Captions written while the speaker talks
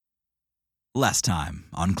Last time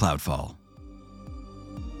on Cloudfall.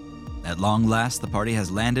 At long last, the party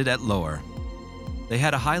has landed at Lore. They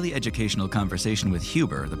had a highly educational conversation with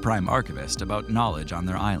Huber, the Prime Archivist, about knowledge on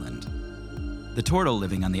their island. The turtle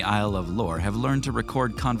living on the Isle of Lore have learned to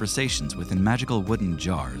record conversations within magical wooden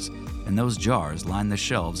jars, and those jars line the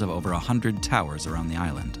shelves of over 100 towers around the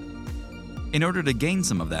island. In order to gain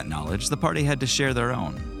some of that knowledge, the party had to share their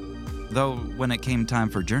own. Though, when it came time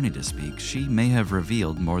for Journey to speak, she may have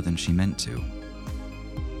revealed more than she meant to.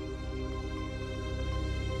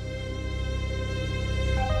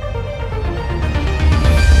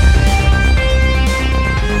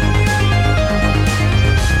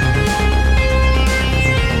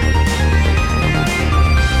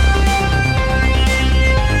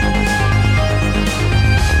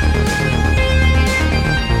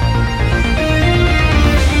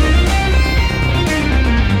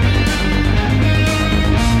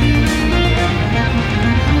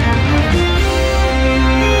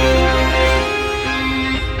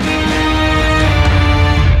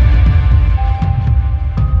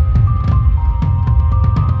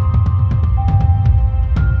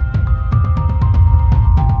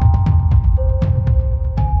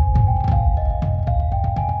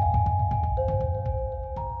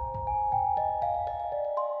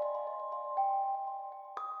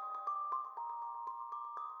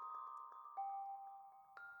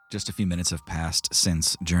 Just a few minutes have passed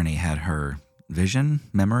since Journey had her vision,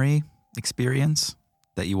 memory, experience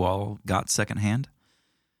that you all got secondhand.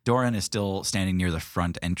 Doran is still standing near the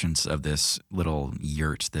front entrance of this little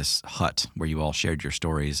yurt, this hut where you all shared your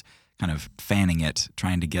stories, kind of fanning it,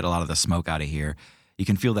 trying to get a lot of the smoke out of here. You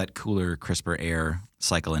can feel that cooler, crisper air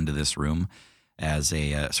cycle into this room as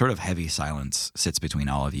a sort of heavy silence sits between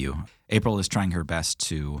all of you. April is trying her best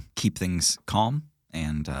to keep things calm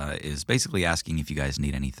and is basically asking if you guys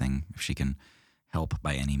need anything, if she can help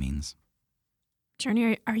by any means.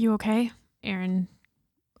 Journey, are you okay? Aaron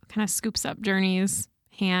kind of scoops up Journey's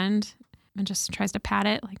hand and just tries to pat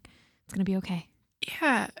it, like it's gonna be okay.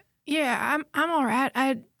 Yeah, I'm all right.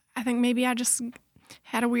 I think maybe I just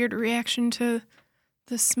had a weird reaction to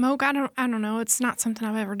the smoke. I don't know. It's not something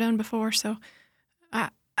I've ever done before, so I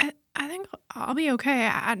think I'll be okay.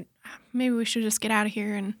 Maybe we should just get out of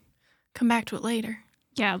here and come back to it later.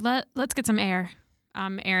 Yeah, let's get some air.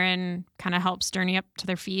 Aaron kind of helps Journey up to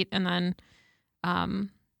their feet and then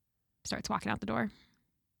starts walking out the door.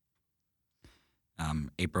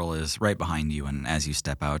 April is right behind you, and as you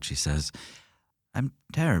step out, she says, "I'm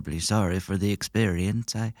terribly sorry for the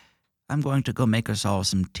experience. I'm going to go make us all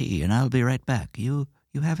some tea, and I'll be right back. You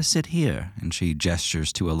have a sit here." And she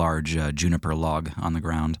gestures to a large juniper log on the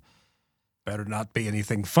ground. Better not be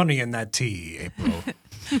anything funny in that tea, April.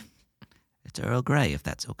 It's Earl Grey, if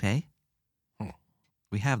that's okay.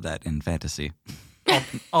 We have that in fantasy.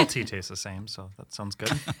 All tea tastes the same, so that sounds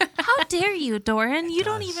good. How dare you, Doran? You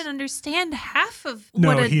don't even understand half of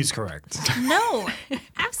no, what he's correct. No,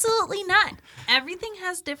 absolutely not. Everything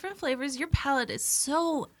has different flavors. Your palate is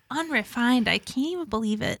so unrefined. I can't even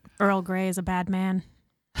believe it. Earl Grey is a bad man.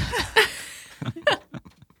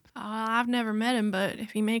 I've never met him, but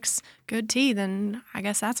if he makes good tea, then I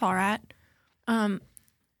guess that's all right.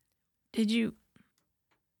 Did you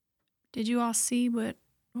all see what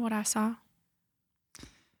I saw?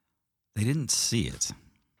 They didn't see it.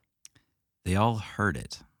 They all heard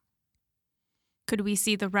it. Could we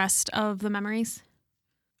see the rest of the memories?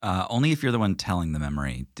 Only if you're the one telling the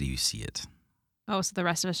memory do you see it. Oh, so the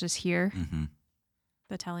rest of us just hear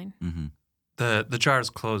the telling? Mm-hmm. The jar is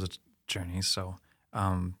closed, Journey, so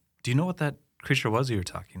do you know what that creature was you were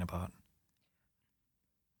talking about?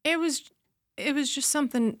 It was just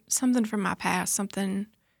something from my past, something,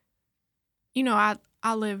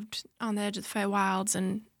 I lived on the edge of the Feywilds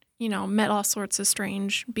and, met all sorts of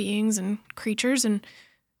strange beings and creatures, and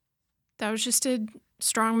that was just a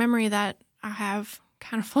strong memory that I have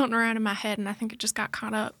kind of floating around in my head, and I think it just got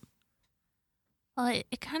caught up. Well,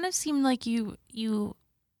 it kind of seemed like you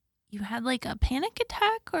had like a panic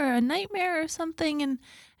attack or a nightmare or something, and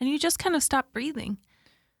you just kind of stopped breathing.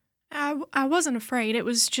 I wasn't afraid. It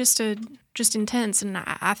was just intense, and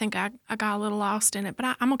I think I got a little lost in it.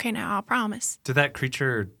 But I'm okay now, I promise. Did that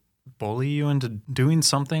creature bully you into doing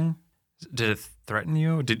something? Did it threaten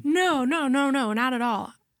you? No, not at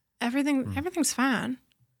all. Everything's fine.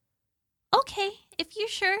 Okay, if you're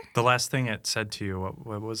sure. The last thing it said to you,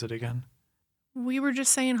 what was it again? We were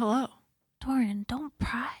just saying hello. Doran, don't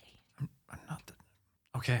pry. I'm not.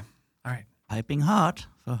 Okay, all right. Piping hot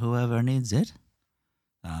for whoever needs it.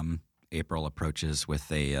 April approaches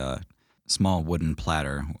with a small wooden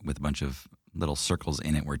platter with a bunch of little circles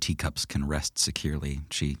in it where teacups can rest securely.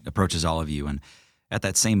 She approaches all of you and At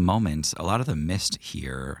that same moment, a lot of the mist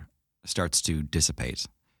here starts to dissipate.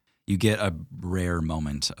 You get a rare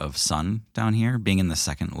moment of sun down here. Being in the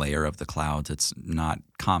second layer of the clouds, it's not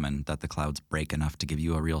common that the clouds break enough to give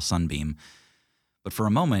you a real sunbeam. But for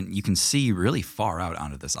a moment, you can see really far out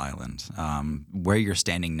onto this island. Where you're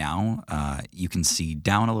standing now, you can see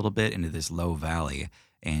down a little bit into this low valley,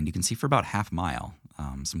 and you can see for about half mile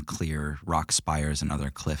some clear rock spires and other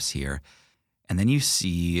cliffs here. And then you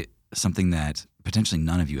see something that potentially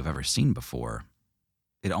none of you have ever seen before.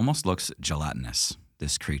 It almost looks gelatinous,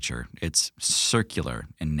 this creature. It's circular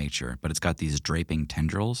in nature, but it's got these draping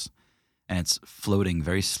tendrils, and it's floating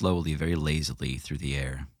very slowly, very lazily through the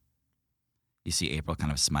air. You see April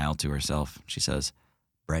kind of smile to herself. She says,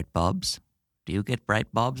 "Bright bulbs? Do you get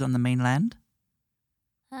bright bulbs on the mainland?"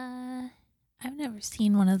 I've never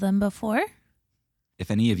seen one of them before.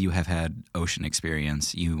 If any of you have had ocean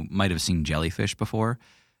experience, you might have seen jellyfish before.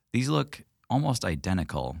 These look almost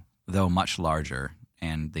identical, though much larger,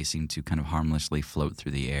 and they seem to kind of harmlessly float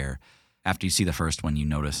through the air. After you see the first one, you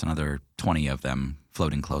notice another 20 of them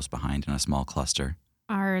floating close behind in a small cluster.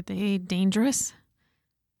 Are they dangerous?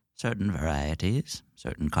 Certain varieties,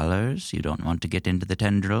 certain colors. You don't want to get into the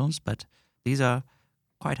tendrils, but these are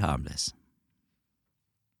quite harmless.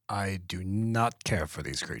 I do not care for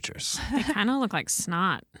these creatures. They kind of look like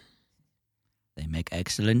snot. They make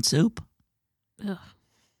excellent soup. Ugh.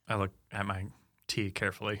 I look at my tea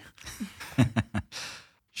carefully.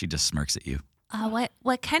 She just smirks at you.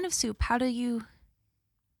 What kind of soup? How do you...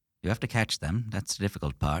 You have to catch them. That's the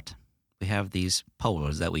difficult part. We have these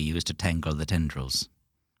poles that we use to tangle the tendrils.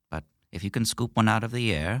 But if you can scoop one out of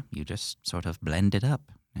the air, you just sort of blend it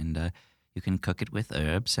up. And you can cook it with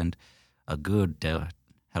herbs and a good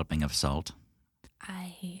helping of salt.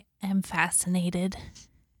 I am fascinated.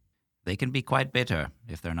 They can be quite bitter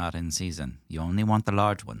if they're not in season. You only want the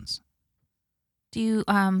large ones. Do you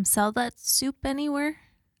sell that soup anywhere?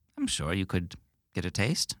 I'm sure you could get a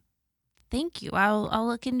taste. Thank you. I'll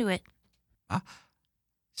look into it.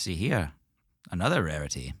 See here, another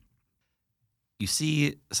rarity. You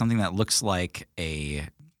see something that looks like a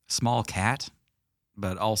small cat,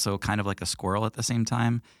 but also kind of like a squirrel at the same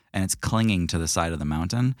time, and it's clinging to the side of the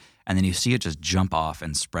mountain. And then you see it just jump off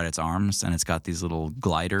and spread its arms, and it's got these little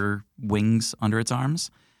glider wings under its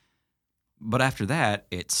arms. But after that,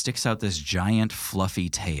 it sticks out this giant fluffy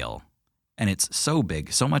tail. And it's so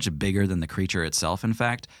big, so much bigger than the creature itself, in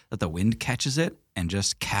fact, that the wind catches it and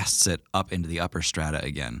just casts it up into the upper strata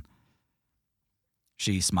again.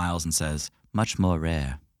 She smiles and says, "Much more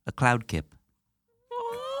rare. A cloud kip."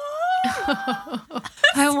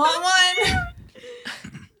 I want one.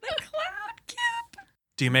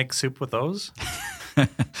 Do you make soup with those?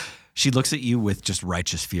 She looks at you with just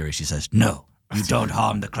righteous fury. She says, "No, you don't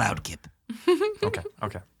harm the cloud kip."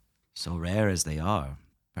 Okay. So rare as they are,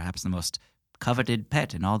 perhaps the most coveted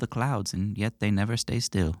pet in all the clouds, and yet they never stay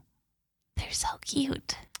still. They're so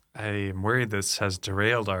cute. I am worried this has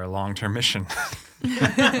derailed our long-term mission.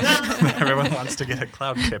 Everyone wants to get a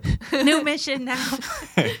cloud kip. New mission now.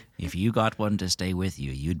 If you got one to stay with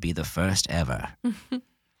you, you'd be the first ever.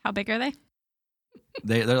 How big are they?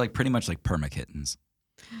 They're like pretty much like perma kittens.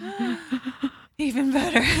 Even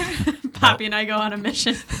better. Poppy and I go on a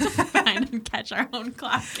mission to find and catch our own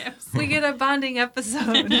cloud kips. We get a bonding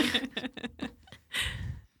episode.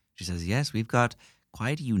 She says, "Yes, we've got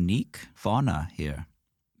quite unique fauna here.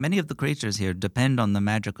 Many of the creatures here depend on the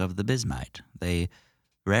magic of the bismite. They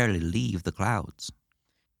rarely leave the clouds."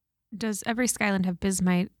 Does every skyland have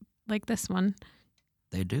bismite like this one?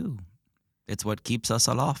 They do. It's what keeps us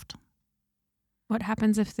aloft. What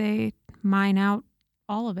happens if they mine out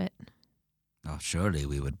all of it? Oh, surely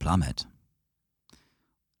we would plummet.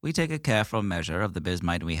 We take a careful measure of the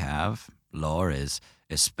bismite we have. Lore is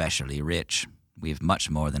especially rich. We have much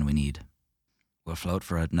more than we need. We'll float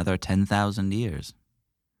for another 10,000 years.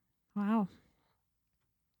 Wow.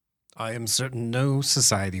 I am certain no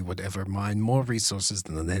society would ever mine more resources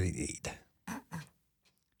than they need.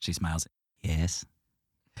 She smiles. Yes.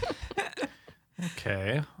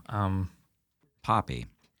 Okay. Poppy.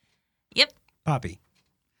 Yep. Poppy.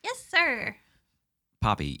 Yes, sir.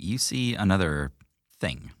 Poppy, you see another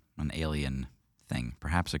thing, an alien thing.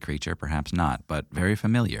 Perhaps a creature, perhaps not, but very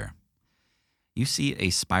familiar. You see a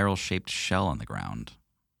spiral-shaped shell on the ground.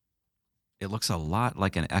 It looks a lot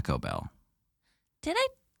like an echo bell, Did I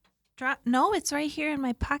drop? No, it's right here in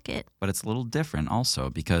my pocket. but it's a little different also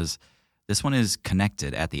because this one is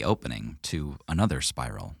connected at the opening to another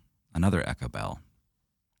spiral, another echo bell.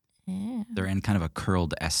 Yeah. They're in kind of a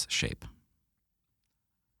curled S shape.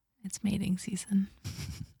 It's mating season.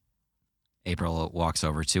 April walks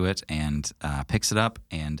over to it and picks it up,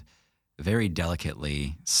 and very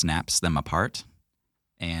delicately snaps them apart.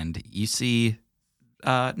 And you see,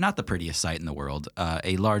 not the prettiest sight in the world,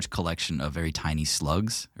 a large collection of very tiny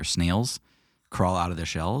slugs or snails crawl out of their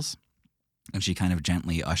shells. And she kind of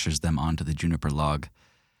gently ushers them onto the juniper log.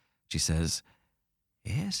 She says,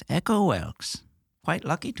 "Yes, echo whelks. Quite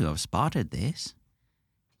lucky to have spotted this."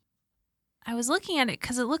 I was looking at it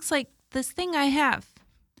because it looks like this thing I have.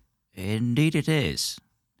 Indeed it is.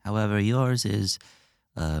 However, yours is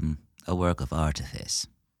a work of artifice.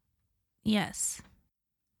 Yes.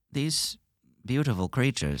 These beautiful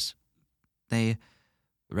creatures, they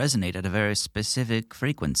resonate at a very specific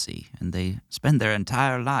frequency, and they spend their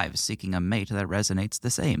entire lives seeking a mate that resonates the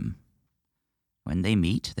same. When they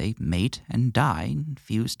meet, they mate and die and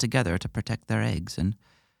fuse together to protect their eggs, and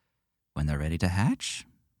when they're ready to hatch,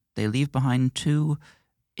 they leave behind 2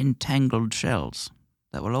 entangled shells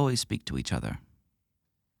that will always speak to each other.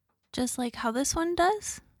 Just like how this one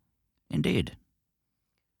does? Indeed.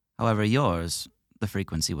 However, yours, the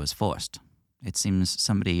frequency was forced. It seems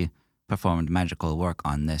somebody performed magical work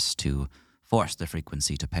on this to force the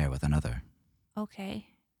frequency to pair with another. Okay.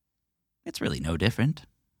 It's really no different.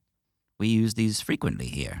 We use these frequently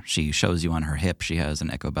here. She shows you on her hip she has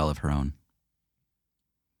an echo bell of her own.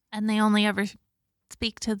 And they only ever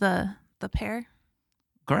speak to the pair?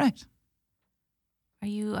 Correct. Are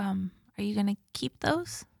you gonna keep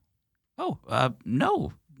those? Oh,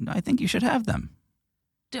 no. I think you should have them.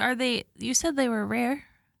 Are they? You said they were rare.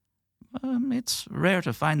 It's rare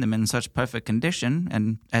to find them in such perfect condition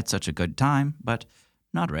and at such a good time, but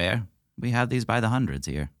not rare. We have these by the hundreds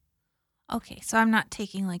here. Okay, so I'm not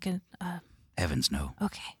taking like a. Heavens, no.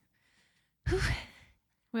 Okay.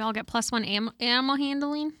 We all get +1 animal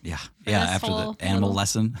handling. Yeah, For yeah. this After the whole animal little-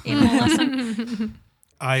 lesson. Animal lesson.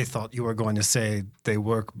 I thought you were going to say they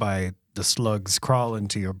work by the slugs crawl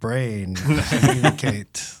into your brain and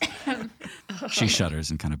communicate. She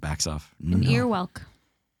shudders and kind of backs off. An No. earwelk.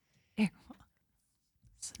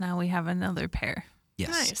 So now we have another pair. Yes.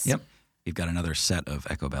 Nice. Yep. You've got another set of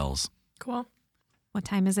echo bells. Cool. What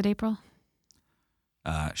time is it, April?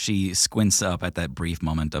 She squints up at that brief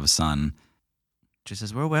moment of sun. She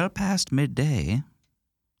says, "We're well past midday.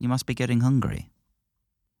 You must be getting hungry."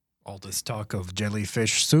 All this talk of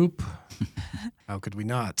jellyfish soup. How could we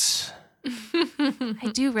not?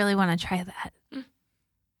 I do really want to try that.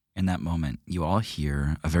 In that moment, you all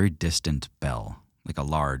hear a very distant bell, like a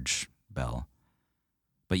large bell.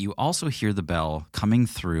 But you also hear the bell coming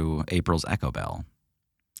through April's echo bell.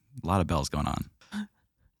 A lot of bells going on.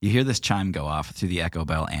 You hear this chime go off through the echo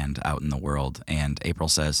bell and out in the world, and April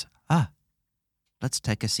says, let's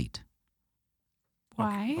take a seat.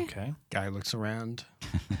 Why? Okay. Guy looks around.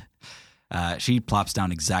 She plops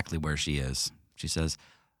down exactly where she is. She says,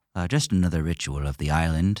 just another ritual of the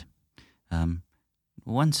island.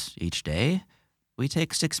 Once each day, we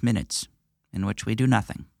take 6 minutes in which we do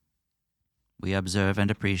nothing. We observe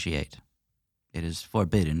and appreciate. It is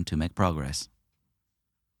forbidden to make progress.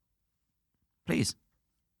 Please.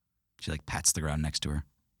 She pats the ground next to her.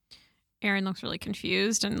 Aaron looks really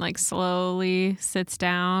confused and slowly sits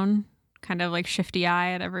down, kind of shifty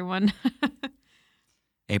eye at everyone.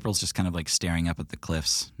 April's just kind of staring up at the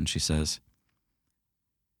cliffs, and she says,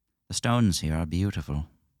 "The stones here are beautiful.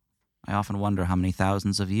 I often wonder how many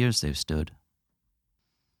thousands of years they've stood."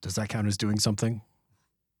 Does that count as doing something?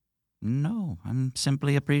 No, I'm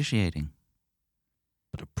simply appreciating.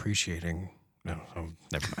 But appreciating. No,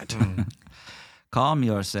 never mind. Mm. Calm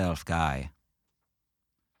yourself, Guy.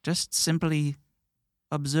 Just simply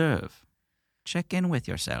observe. Check in with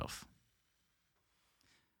yourself.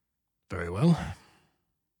 Very well.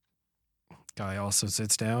 Guy also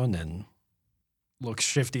sits down and looks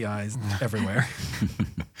shifty eyes everywhere.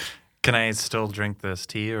 Can I still drink this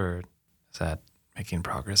tea, or is that making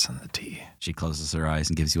progress on the tea? She closes her eyes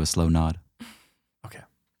and gives you a slow nod. Okay.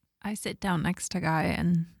 I sit down next to Guy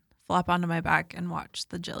and flop onto my back and watch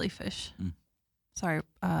the jellyfish. Mm. Sorry,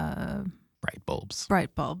 Bright bulbs.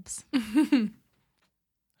 bright bulbs.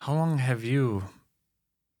 How long have you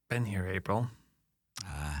been here, April?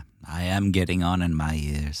 I am getting on in my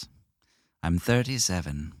years. I'm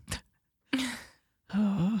 37.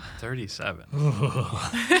 37.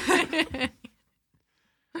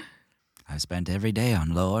 I've spent every day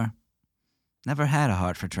on lore. Never had a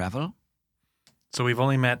heart for travel. So we've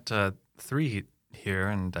only met 3 here,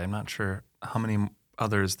 and I'm not sure how many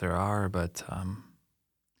others there are, but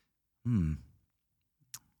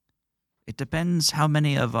It depends how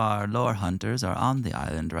many of our lore hunters are on the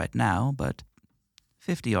island right now, but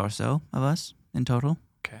 50 or so of us in total.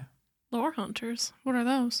 okay. Lore hunters. What are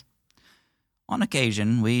those? On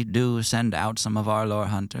occasion, we do send out some of our lore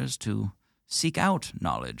hunters to seek out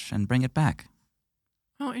knowledge and bring it back.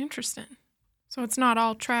 Oh, interesting. So it's not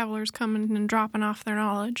all travelers coming and dropping off their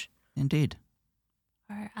knowledge. Indeed.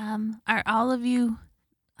 Are all of you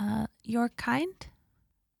your kind?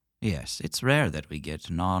 Yes, it's rare that we get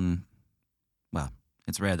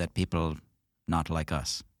it's rare that people not like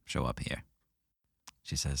us show up here.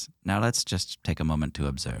 She says, now let's just take a moment to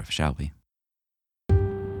observe, shall we?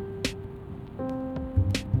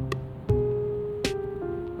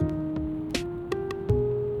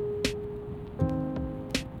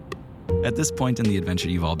 At this point in the adventure,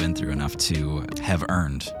 you've all been through enough to have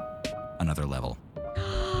earned another level.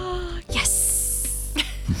 Yes.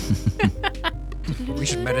 We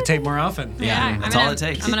should meditate more often. Yeah, that's all it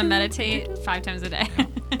takes. I'm going to meditate 5 times a day.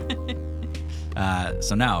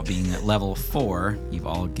 So now, being at level 4, you've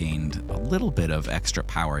all gained a little bit of extra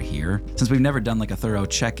power here. Since we've never done like a thorough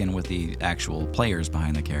check-in with the actual players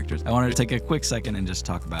behind the characters, I wanted to take a quick second and just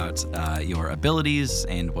talk about your abilities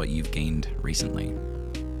and what you've gained recently.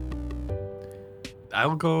 I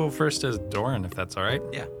will go first as Doran, if that's all right.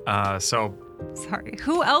 Yeah. Sorry,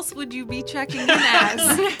 who else would you be checking in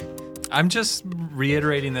as? I'm just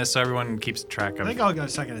reiterating this so everyone keeps track I of. think I'll go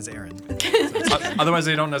second as Aaron. Otherwise,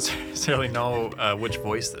 they don't necessarily know which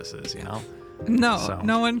voice this is, No, So.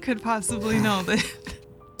 no one could possibly know that.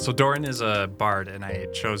 So Doran is a bard, and I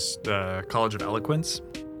chose the College of Eloquence.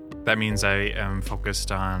 That means I am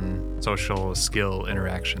focused on social skill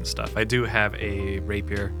interaction stuff. I do have a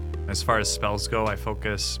rapier. As far as spells go, I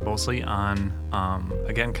focus mostly on,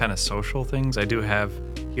 again, kind of social things. I do have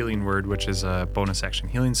Healing Word, which is a bonus action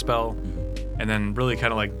healing spell, and then really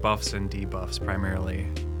kind of like buffs and debuffs primarily.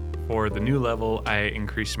 For the new level, I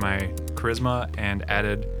increased my charisma and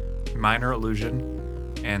added minor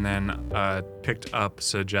illusion, and then picked up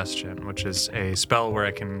suggestion, which is a spell where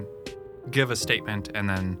I can give a statement and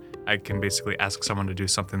then I can basically ask someone to do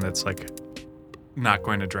something that's like not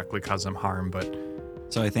going to directly cause them harm, but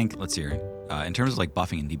So I think, let's hear it. In terms of like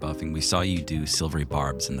buffing and debuffing, we saw you do Silvery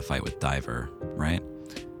Barbs in the fight with Diver, right?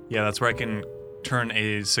 yeah, that's where I can turn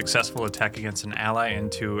a successful attack against an ally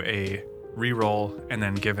into a reroll and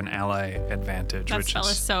then give an ally advantage, That which spell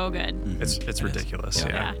is so good. it's It is. ridiculous.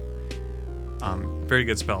 Yeah. Yeah. Very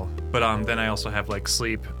good spell. But then I also have like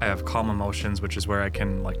sleep. I have calm emotions, which is where I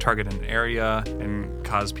can like target an area and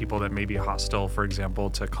cause people that may be hostile, for example,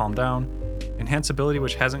 to calm down. Enhance ability,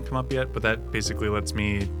 which hasn't come up yet, but that basically lets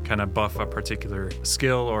me kind of buff a particular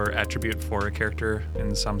skill or attribute for a character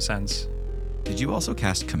in some sense. Did you also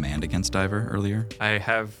cast Command against Diver earlier? I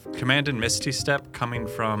have Command and Misty Step coming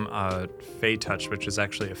from Fey Touch, which is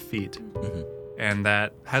actually a feat. Mm-hmm. And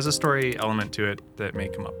that has a story element to it that may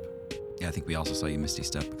come up. Yeah, I think we also saw you Misty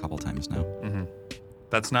Step a couple times now. Mm-hmm.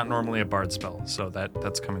 That's not normally a bard spell, so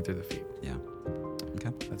that's coming through the feat. Yeah.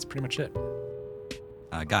 Okay. That's pretty much it.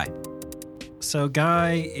 Guy. So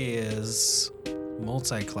Guy is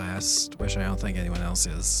multi-classed, which I don't think anyone else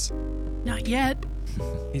is. Not yet.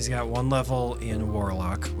 He's got 1 level in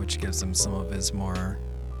Warlock, which gives him some of his more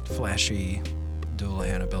flashy dual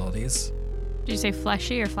hand abilities. Did you say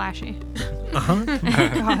fleshy or flashy? Uh-huh.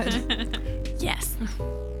 God. Yes.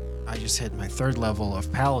 I just hit my 3rd level of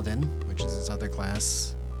Paladin, which is his other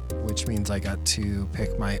class, which means I got to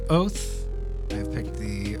pick my oath. I've picked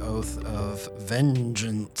the Oath of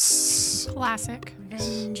Vengeance. Classic.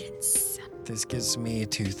 Vengeance. This gives me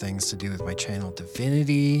 2 things to do with my channel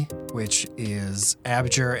divinity, which is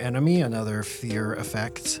Abjure Enemy, another fear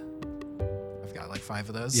effect. I've got like 5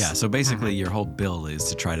 of those. Yeah, so basically your whole build is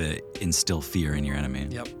to try to instill fear in your enemy.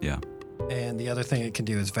 Yep. Yeah. And the other thing it can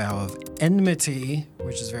do is Vow of Enmity,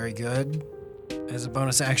 which is very good. As a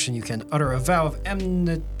bonus action, you can utter a vow of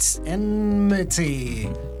enmity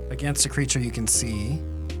against a creature you can see.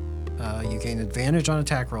 You gain advantage on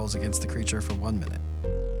attack rolls against the creature for 1 minute.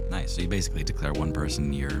 Nice. So you basically declare one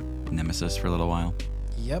person your nemesis for a little while.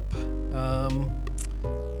 Yep.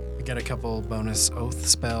 We get a couple bonus oath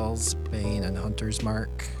spells, Bane and Hunter's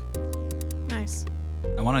Mark. Nice.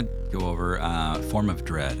 I want to go over Form of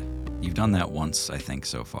Dread. You've done that once, I think,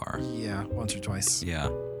 so far. Yeah, once or twice. Yeah.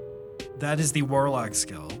 That is the Warlock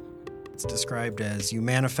skill. It's described as you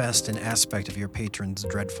manifest an aspect of your patron's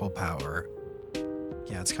dreadful power.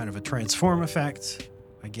 Yeah, it's kind of a transform effect.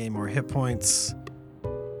 I gain more hit points.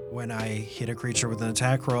 When I hit a creature with an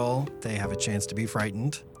attack roll, they have a chance to be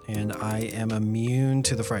frightened, and I am immune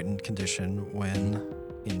to the frightened condition when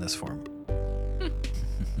in this form.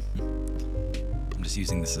 I'm just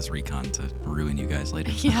using this as recon to ruin you guys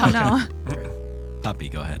later. Yeah, no. Puppy,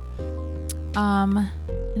 go ahead.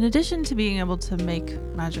 In addition to being able to make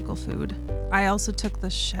magical food, I also took the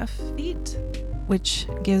chef feat, which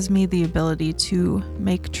gives me the ability to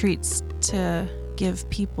make treats to give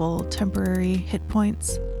people temporary hit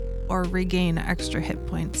points or regain extra hit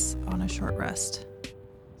points on a short rest. So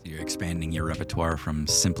you're expanding your repertoire from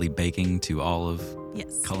simply baking to all of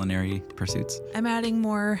Yes. culinary pursuits? I'm adding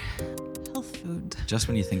more health food. Just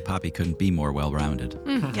when you think Poppy couldn't be more well-rounded.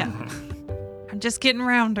 Yeah. I'm just getting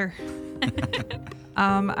rounder.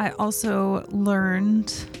 I also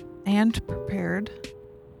learned and prepared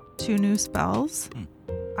 2 new spells.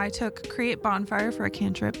 I took Create Bonfire for a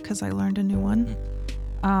cantrip because I learned a new one,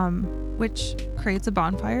 which creates a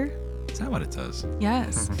bonfire. Is that what it does?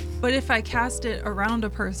 Yes. But if I cast it around a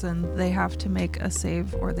person, they have to make a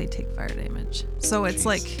save or they take fire damage. So it's Jeez.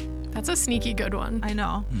 like, That's a sneaky good one. I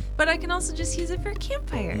know. But I can also just use it for a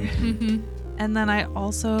campfire. Mm-hmm. And then I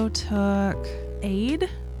also took Aid,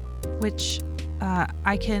 which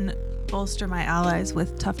I can bolster my allies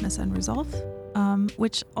with toughness and resolve,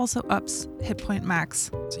 which also ups hit point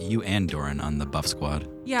max. So you and Doran on the buff squad.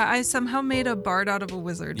 Yeah, I somehow made a bard out of a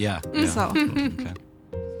wizard. Yeah. So Okay.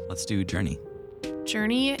 Let's do Journey.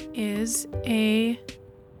 Journey is a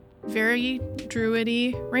very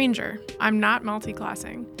druidy ranger. I'm not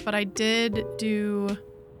multi-classing, but I did do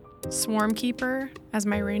Swarm Keeper as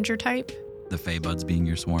my ranger type. The Feybuds being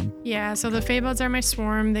your swarm. Yeah, so the Feybuds are my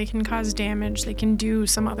swarm. They can cause damage. They can do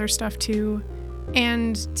some other stuff too.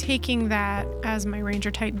 And taking that as my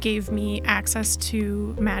ranger type gave me access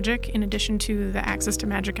to magic in addition to the access to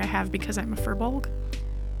magic I have because I'm a Furbolg.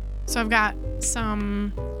 So I've got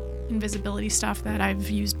some invisibility stuff that I've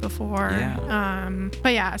used before. Yeah.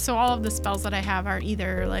 But yeah, so all of the spells that I have are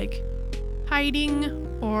either like hiding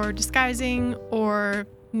or disguising or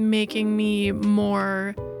making me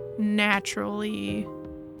more naturally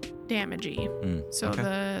damagey. So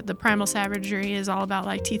okay. the primal savagery is all about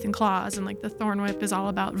like teeth and claws, and like the thorn whip is all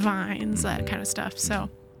about vines, that kind of stuff. So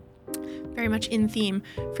very much in theme.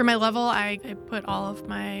 For my level, I put all of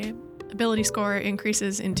my ability score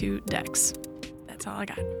increases into dex. That's all I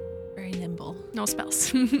got. Very nimble. No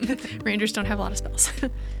spells. Rangers don't have a lot of spells.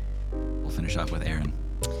 We'll finish off with Aaron.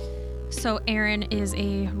 So Aaron is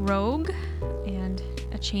a rogue and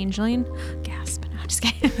a changeling. Gasp. No, I'm just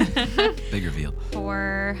kidding. Big reveal.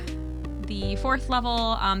 For the 4th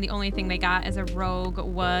level, the only thing they got as a rogue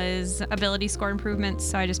was ability score improvements,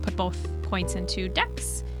 so I just put both points into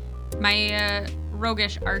dex. My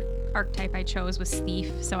roguish archetype I chose was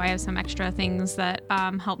thief, so I have some extra things that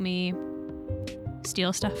help me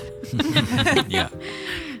steal stuff. Yeah.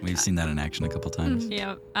 We've seen that in action a couple times.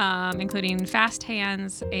 Yep, including fast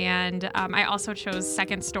hands, and I also chose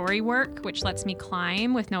second story work, which lets me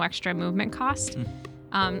climb with no extra movement cost.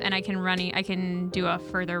 And I can do a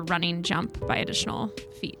further running jump by additional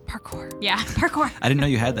feet. parkour. Yeah, parkour. I didn't know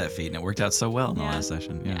you had that feat, and it worked out so well in the Yeah. last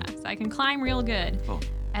session. Yeah, so I can climb real good. Cool.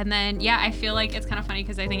 And then, yeah, I feel like it's kind of funny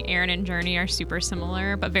because I think Aaron and Journey are super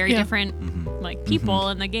similar, but very different, like people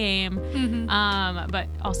in the game. But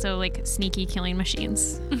also like sneaky killing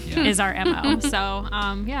machines Yeah. is our MO. So,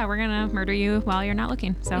 yeah, we're gonna murder you while you're not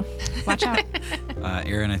looking. So, watch out.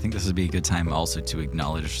 Aaron, I think this would be a good time also to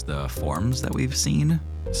acknowledge the forms that we've seen.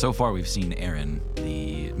 So far, we've seen Erin,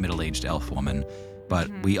 the middle-aged elf woman, but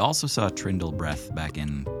we also saw Trindle Breath back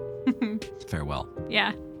in Farewell.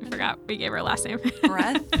 Yeah, I forgot we gave her a last name.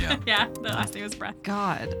 Breath? Yeah. Yeah, the last name was Breath.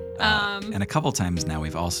 God. And a couple times now,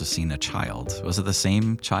 we've also seen a child. Was it the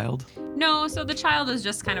same child? No, so the child is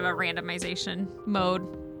just kind of a randomization mode.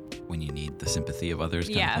 When you need the sympathy of others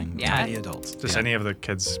kind Yeah, of thing? yeah. Tiny adults. Just Yeah. any of the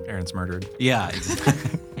kids Aaron's murdered. Yeah,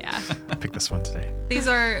 exactly. Yeah. I picked this one today. These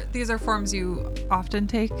are forms you often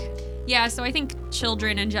take. Yeah, so I think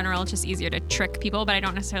children in general, it's just easier to trick people, but I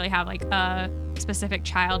don't necessarily have like a specific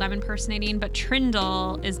child I'm impersonating. But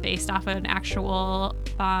Trindle is based off of an actual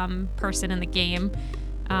person in the game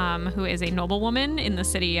who is a noblewoman in the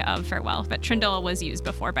city of Farewell. But Trindle was used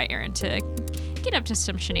before by Aaron to get up to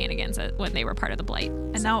some shenanigans when they were part of the Blight.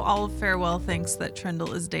 And now all of Farewell thinks that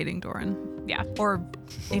Trindle is dating Doran. Yeah. Or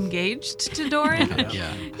engaged to Doran.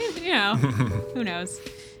 Yeah. You know, who knows?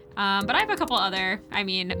 But I have a couple other,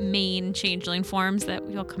 main changeling forms that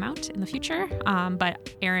will come out in the future.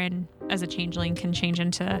 But Aaron, as a changeling, can change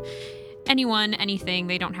into anyone, anything.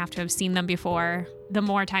 They don't have to have seen them before. The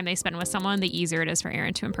more time they spend with someone, the easier it is for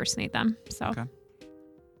Aaron to impersonate them. So, Okay.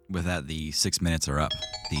 With that, the 6 minutes are up.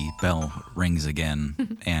 The bell rings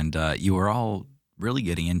again, and you were all really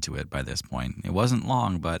getting into it by this point. It wasn't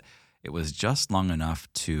long, but it was just long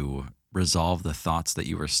enough to resolve the thoughts that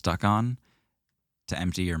you were stuck on, to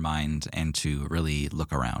empty your mind, and to really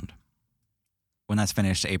look around. When that's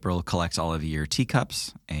finished, April collects all of your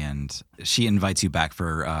teacups, and she invites you back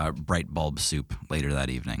for bright bulb soup later that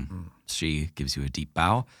evening. She gives you a deep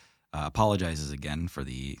bow, apologizes again for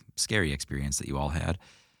the scary experience that you all had.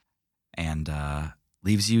 and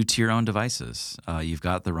leaves you to your own devices. You've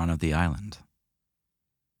got the run of the island.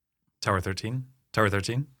 Tower 13? Tower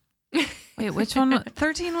 13? Wait, which one?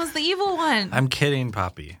 13 was the evil one. I'm kidding,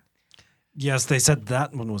 Poppy. Yes, they said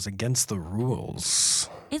that one was against the rules.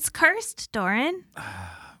 It's cursed, Doran.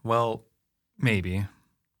 Well, maybe.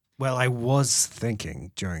 Well, I was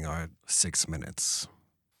thinking during our 6 minutes.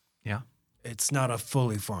 Yeah. It's not a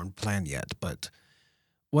fully formed plan yet, but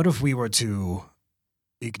what if we were to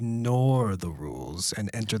ignore the rules and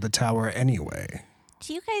enter the tower anyway?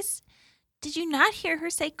 Did you not hear her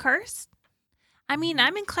say cursed? I mean,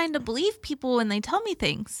 I'm inclined to believe people when they tell me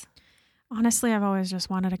things. Honestly, I've always just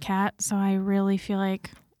wanted a cat, so I really feel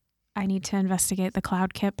like I need to investigate the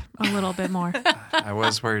cloud kip a little bit more. I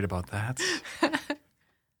was worried about that.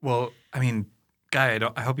 Well, I mean, Guy,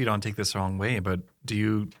 I hope you don't take this the wrong way, but do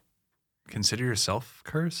you consider yourself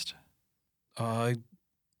cursed? I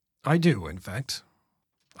do, in fact.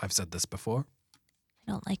 I've said this before.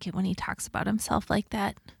 I don't like it when he talks about himself like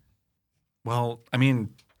that. Well, I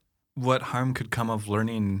mean, what harm could come of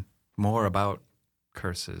learning more about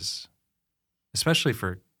curses? Especially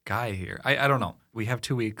for Guy here. I don't know. We have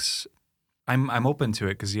 2 weeks. I'm open to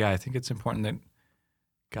it because, I think it's important that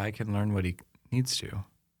Guy can learn what he needs to.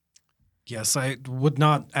 Yes, I would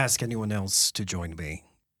not ask anyone else to join me.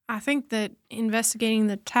 I think that investigating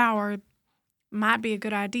the tower might be a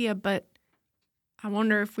good idea, but I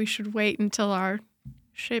wonder if we should wait until our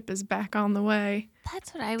ship is back on the way,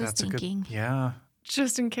 That's what I was That's thinking. Yeah.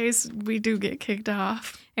 just in case we do get kicked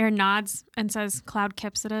off. Aaron nods and says, cloud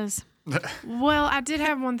kips it is. Well, I did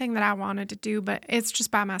have one thing that I wanted to do, but it's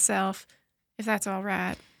just by myself, if that's all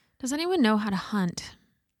right. Does anyone know how to hunt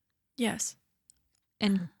Yes.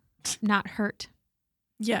 and not hurt?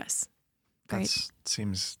 Yes. Great. That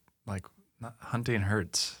seems like hunting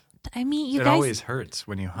hurts. I mean, you It guys. always hurts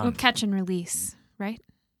when you hunt. We'll catch and release, right?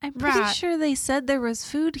 I'm pretty Right. sure they said there was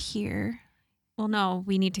food here. Well, no,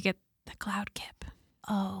 we need to get the cloud kip.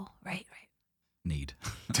 Oh, right. Need.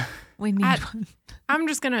 We need I- one. I'm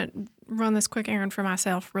just going to run this quick errand for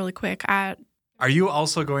myself really quick. Are you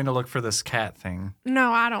also going to look for this cat thing?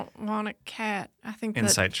 No, I don't want a cat. I think that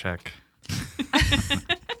Insight check.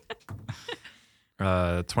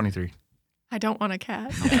 23. I don't want a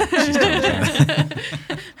cat.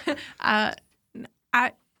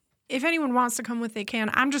 If anyone wants to come with, they can.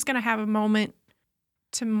 I'm just going to have a moment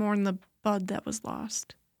to mourn the bud that was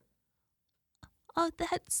lost. Oh,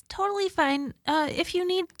 that's totally fine. If you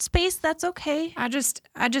need space, that's okay. I just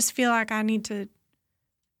feel like I need to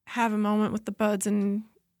have a moment with the buds and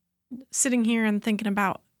sitting here and thinking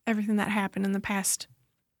about everything that happened in the past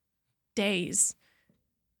days.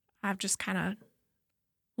 I've just kind of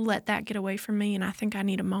let that get away from me, and I think I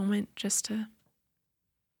need a moment just to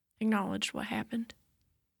acknowledge what happened.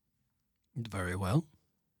 Very well.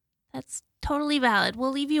 That's totally valid.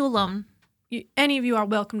 We'll leave you alone. Any of you are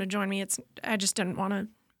welcome to join me. I just didn't want to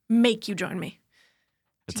make you join me.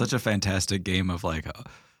 It's such a fantastic game of like,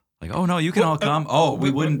 oh no, you can all come. Oh,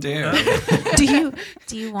 we wouldn't dare. Do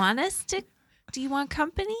you want us to? Do you want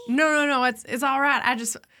company? No. It's all right.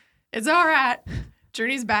 It's all right.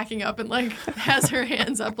 Journey's backing up and like has her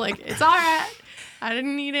hands up like, it's all right. I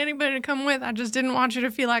didn't need anybody to come with. I just didn't want you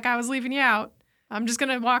to feel like I was leaving you out. I'm just going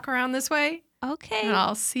to walk around this way Okay. and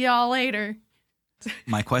I'll see y'all later.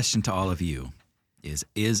 My question to all of you is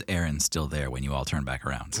Aaron still there when you all turn back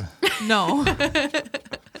around? No.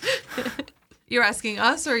 You're asking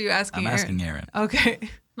us or are you asking I'm Aaron? asking Aaron. Okay.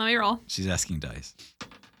 Let me roll. She's asking Dice.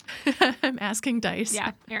 I'm asking Dice.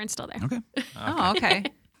 Yeah, Aaron's still there. Okay. Oh, okay.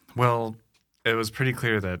 Well, it was pretty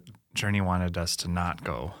clear that Journey wanted us to not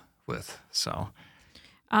go with, so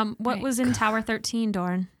What Right. was in Tower 13,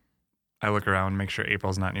 Doran? I look around, make sure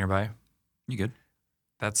April's not nearby. You good?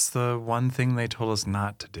 That's the one thing they told us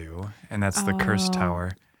not to do, and that's the cursed Oh.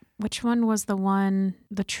 tower. Which one was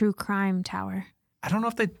the true crime tower? I don't know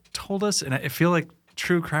if they told us, and I feel like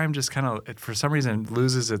true crime just kind of, for some reason,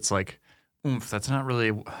 loses its like oomph. That's not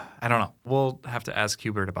really, I don't know. We'll have to ask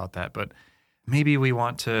Hubert about that, but maybe we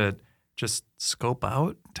want to just scope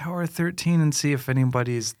out Tower 13 and see if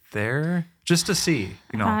anybody's there, just to see,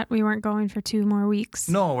 I thought we weren't going for 2 more weeks.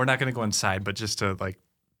 No, we're not going to go inside, but just to like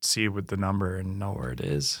see with the number and know where it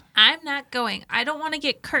is. I'm not going. I don't want to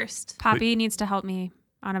get cursed. Poppy needs to help me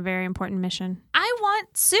on a very important mission I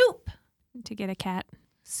want soup. to get a cat.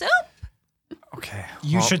 Soup. Okay.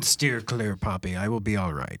 You well, should steer clear, Poppy. I will be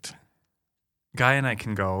all right. Guy and I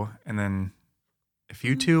can go, and then if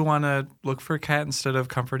you two want to look for a cat instead of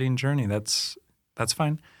comforting Journey, that's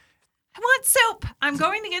fine. I want soup. I'm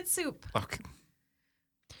going to get soup. Okay.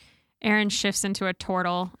 Aaron shifts into a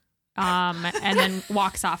turtle and then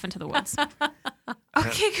walks off into the woods.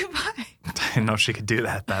 Okay, goodbye. I didn't know she could do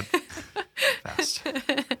that fast.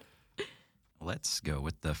 Let's go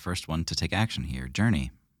with the first one to take action here.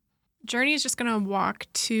 Journey. Journey is just going to walk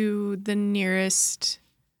to the nearest,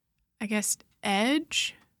 I guess,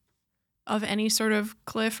 edge of any sort of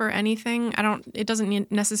cliff or anything. It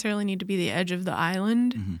doesn't necessarily need to be the edge of the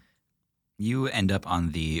island. Mm-hmm. You end up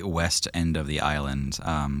on the west end of the island,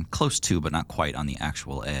 close to, but not quite on the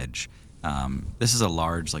actual edge. This is a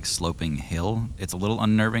large, sloping hill. It's a little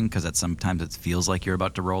unnerving because sometimes it feels like you're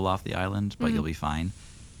about to roll off the island, but you'll be fine.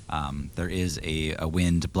 There is a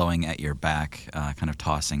wind blowing at your back, kind of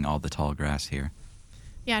tossing all the tall grass here.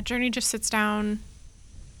 Yeah, Journey just sits down,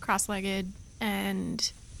 cross-legged,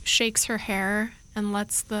 and shakes her hair and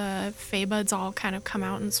lets the fae buds all kind of come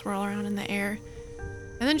out and swirl around in the air.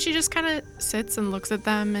 And then she just kind of sits and looks at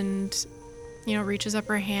them and, reaches up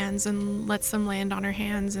her hands and lets them land on her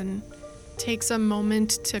hands and takes a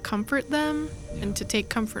moment to comfort them and to take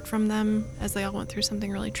comfort from them as they all went through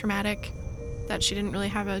something really traumatic that she didn't really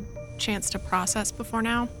have a chance to process before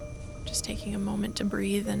now. Just taking a moment to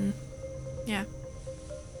breathe and, yeah.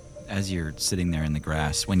 As you're sitting there in the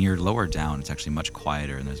grass, when you're lower down, it's actually much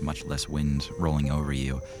quieter and there's much less wind rolling over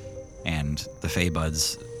you. And the fae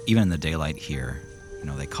buds, even in the daylight here,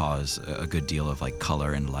 they cause a good deal of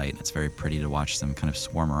color and light. It's very pretty to watch them kind of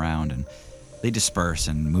swarm around, and they disperse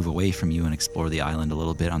and move away from you and explore the island a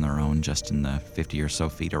little bit on their own, just in the 50 or so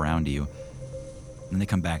feet around you. Then they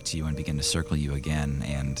come back to you and begin to circle you again,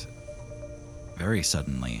 and very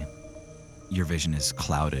suddenly, your vision is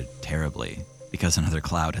clouded terribly because another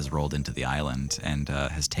cloud has rolled into the island and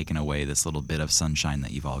has taken away this little bit of sunshine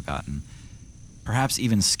that you've all gotten. Perhaps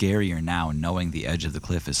even scarier now, knowing the edge of the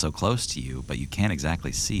cliff is so close to you, but you can't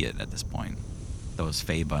exactly see it at this point. Those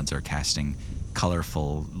fae buds are casting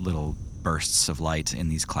colorful little bursts of light in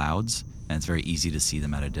these clouds, and it's very easy to see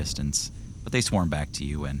them at a distance. But they swarm back to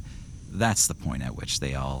you, and that's the point at which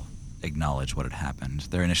they all acknowledge what had happened.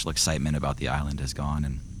 Their initial excitement about the island is gone,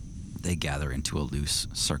 and they gather into a loose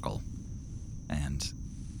circle. And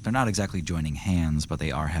they're not exactly joining hands, but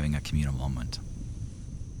they are having a communal moment.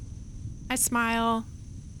 I smile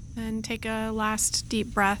and take a last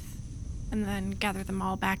deep breath and then gather them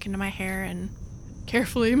all back into my hair and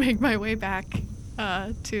carefully make my way back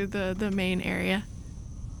to the main area.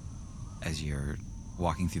 As you're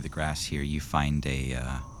walking through the grass here, you find a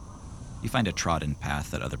trodden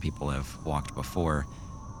path that other people have walked before,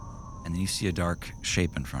 and then you see a dark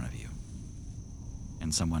shape in front of you.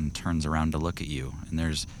 And someone turns around to look at you, and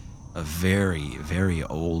there's a very, very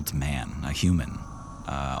old man, a human,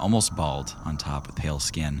 almost bald on top with pale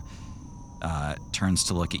skin, turns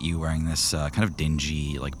to look at you wearing this kind of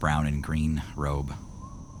dingy, brown and green robe,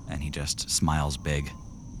 and he just smiles big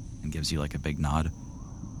and gives you a big nod.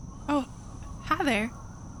 Oh, hi there.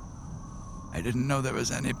 I didn't know there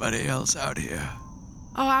was anybody else out here.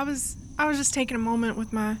 Oh, I was just taking a moment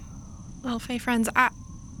with my little fae friends. I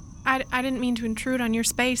didn't mean to intrude on your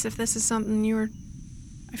space. If this is something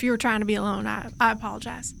if you were trying to be alone, I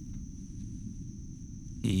apologize.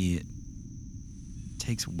 He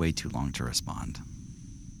takes way too long to respond.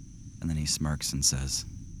 And then he smirks and says,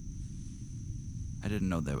 I didn't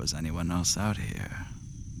know there was anyone else out here.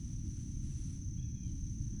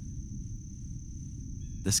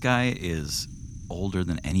 This guy is older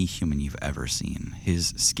than any human you've ever seen. His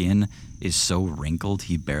skin is so wrinkled,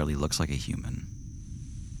 he barely looks like a human.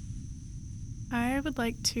 I would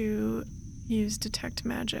like to use Detect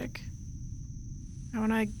Magic. I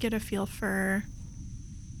want to get a feel for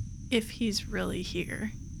if he's really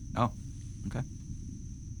here. Oh, okay.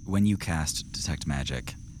 When you cast Detect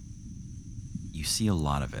Magic, you see a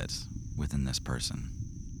lot of it within this person.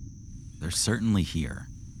 They're certainly here,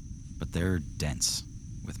 but they're dense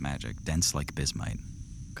with magic, dense like bismite.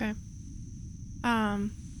 Okay.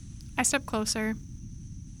 I step closer.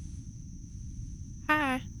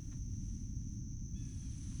 Hi.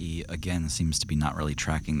 He, again, seems to be not really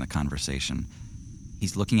tracking the conversation.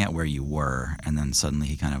 He's looking at where you were, and then suddenly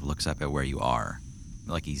he kind of looks up at where you are,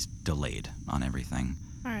 like he's delayed on everything.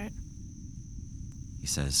 All right. He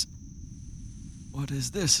says, "What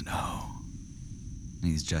is this now?" And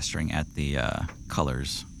he's gesturing at the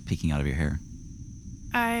colors peeking out of your hair.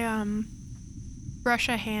 I brush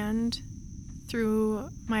a hand through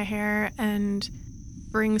my hair and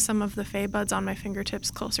bring some of the fae buds on my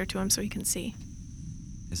fingertips closer to him so he can see.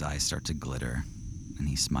 His eyes start to glitter, and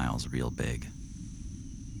he smiles real big.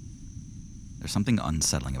 There's something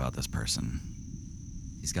unsettling about this person.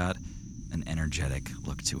 He's got an energetic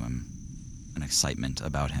look to him, an excitement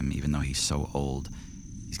about him, even though he's so old.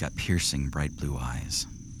 He's got piercing, bright blue eyes.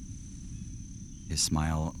 His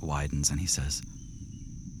smile widens, and he says,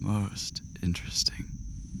 "Most interesting.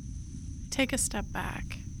 Take a step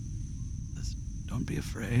back. Don't be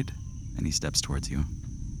afraid. And he steps towards you.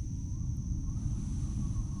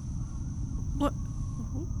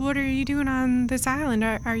 What are you doing on this island?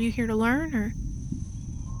 Are you here to learn, or?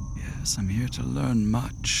 Yes, I'm here to learn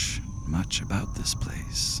much about this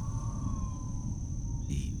place.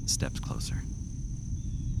 He steps closer.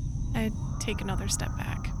 I take another step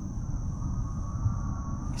back.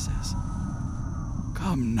 He says,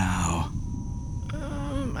 "Come now."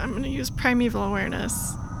 I'm gonna use primeval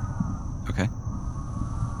awareness. Okay.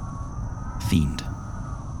 Fiend.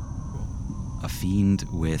 A fiend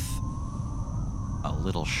with a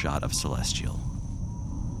little shot of celestial.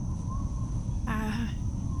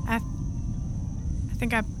 I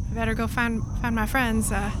think I better go find my friends.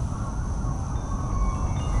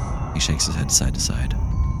 He shakes his head side to side.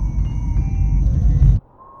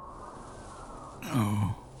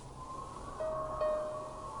 Oh.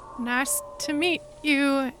 Nice to meet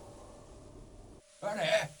you.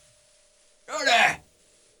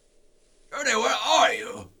 Johnny, where are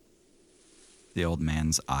you? The old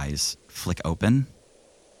man's eyes flick open,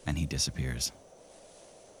 and he disappears.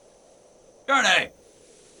 Johnny!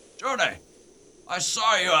 I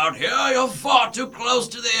saw you out here. You're far too close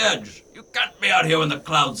to the edge. You can't be out here when the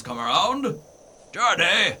clouds come around.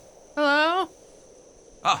 Johnny! Hello?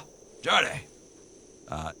 Ah, Johnny.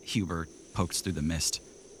 Huber pokes through the mist.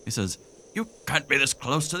 He says, "You can't be this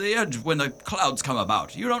close to the edge when the clouds come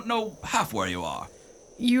about. You don't know half where you are."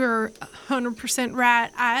 You're 100%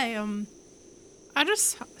 right. I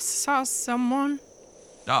just saw someone.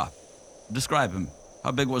 Ah, describe him.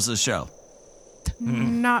 How big was his shell?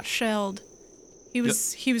 Not shelled. He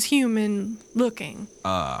was human looking.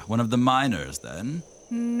 One of the miners, then?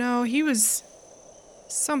 No, he was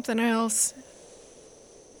something else.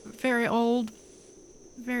 Very old,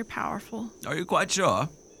 very powerful. Are you quite sure?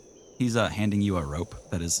 He's handing you a rope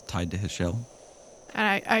that is tied to his shell.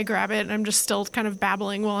 And I grab it, and I'm just still kind of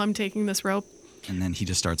babbling while I'm taking this rope. And then he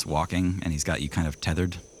just starts walking, and he's got you kind of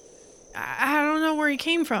tethered. I don't know where he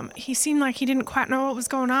came from. He seemed like he didn't quite know what was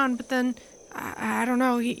going on, but then, I don't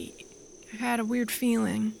know, he had a weird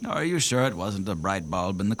feeling. Are you sure it wasn't a bright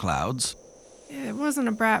bulb in the clouds? It wasn't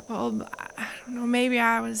a bright bulb. I don't know, maybe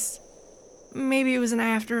it was an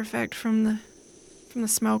after effect from the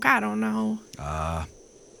smoke. I don't know.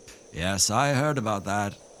 Yes, I heard about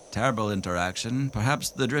that. Terrible interaction.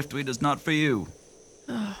 Perhaps the driftweed is not for you.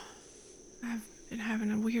 I've been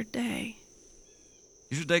having a weird day.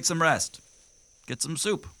 You should take some rest. Get some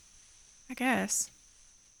soup. I guess.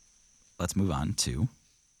 Let's move on to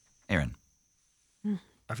Aaron.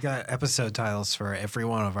 I've got episode titles for every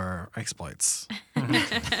one of our exploits.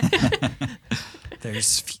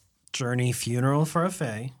 There's Journey Funeral for a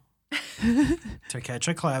Fae, To Catch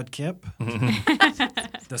a Cloud Kip,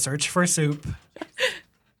 The Search for Soup,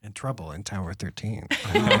 and Trouble in Tower 13.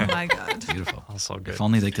 Oh my god. Beautiful. Also good. If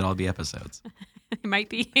only they could all be episodes. It might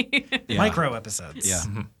be. Yeah. Micro episodes. Yeah.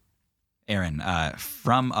 Aaron,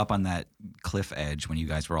 from up on that cliff edge when you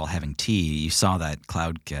guys were all having tea, you saw that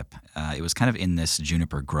cloud kip. It was kind of in this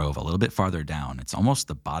juniper grove a little bit farther down. It's almost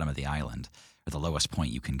the bottom of the island, or the lowest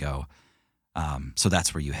point you can go. So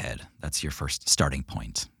that's where you head. That's your first starting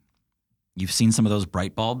point. You've seen some of those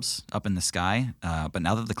bright bulbs up in the sky, but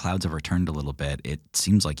now that the clouds have returned a little bit, it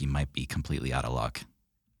seems like you might be completely out of luck.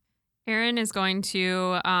 Aaron is going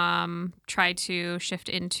to try to shift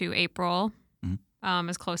into April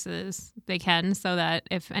as close as they can so that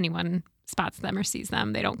if anyone spots them or sees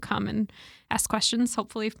them, they don't come and ask questions,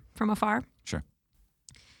 hopefully from afar. Sure.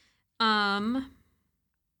 I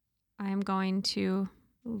am going to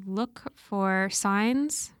look for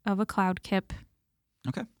signs of a cloud kip.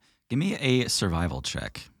 Okay. Give me a survival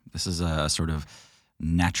check. This is a sort of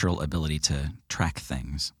natural ability to track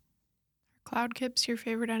things. Cloud Kip's your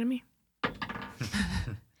favorite enemy?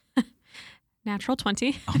 Natural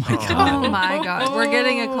 20. Oh my god. Oh my god. We're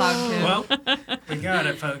getting a cloud kip. Well, we got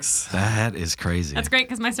it, folks. That is crazy. That's great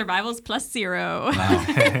because my survival's +0. Wow.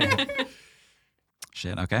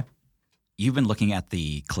 Shit, okay. You've been looking at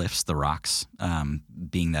the cliffs, the rocks,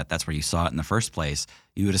 being that that's where you saw it in the first place.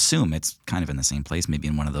 You would assume it's kind of in the same place, maybe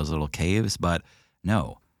in one of those little caves, but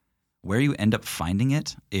no. Where you end up finding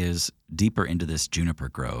it is deeper into this juniper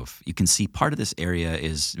grove. You can see part of this area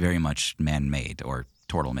is very much man-made or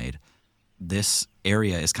turtle-made. This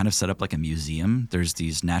area is kind of set up like a museum. There's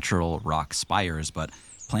these natural rock spires, but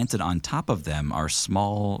planted on top of them are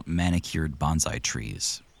small manicured bonsai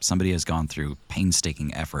trees. Somebody has gone through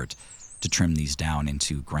painstaking effort to trim these down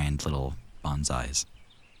into grand little bonsais.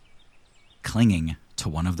 Clinging to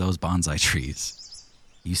one of those bonsai trees,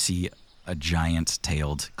 you see a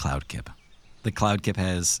giant-tailed cloud kip. The cloud kip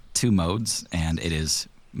has 2 modes, and it is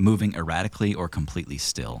moving erratically or completely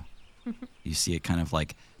still. You see it kind of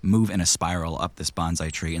like move in a spiral up this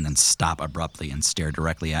bonsai tree and then stop abruptly and stare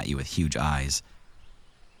directly at you with huge eyes.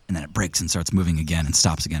 And then it breaks and starts moving again and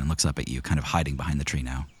stops again and looks up at you, kind of hiding behind the tree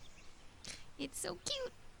now. It's so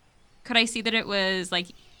cute. Could I see that it was like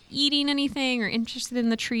eating anything or interested in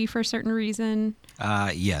the tree for a certain reason?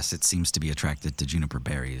 Yes, it seems to be attracted to juniper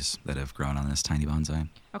berries that have grown on this tiny bonsai.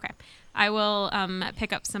 Okay. I will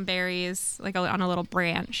pick up some berries like on a little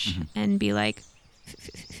branch and be like,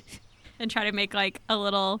 and try to make like a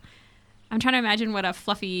little, I'm trying to imagine what a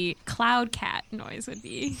fluffy cloud cat noise would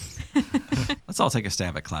be. Let's all take a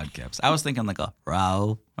stab at cloud kips. I was thinking like a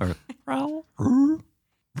growl or growl.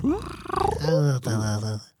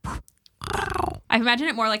 I imagine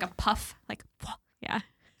it more like a puff, like, yeah.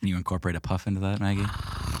 Can you incorporate a puff into that, Maggie?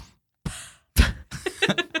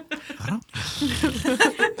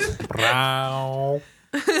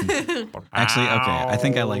 Actually, okay. I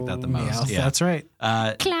think I like that the most. Yeah, that's right.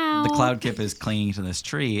 The cloud kip is clinging to this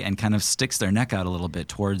tree and kind of sticks their neck out a little bit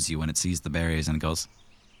towards you when it sees the berries and it goes,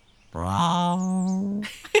 brow.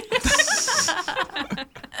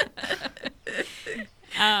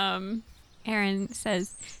 Aaron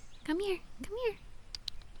says, come here.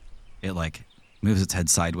 It like moves its head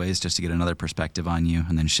sideways just to get another perspective on you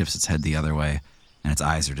and then shifts its head the other way and its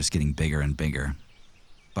eyes are just getting bigger and bigger.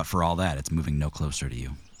 But for all that, it's moving no closer to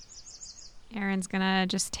you. Aaron's gonna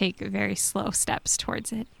just take very slow steps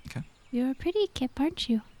towards it. Okay. You're a pretty kip, aren't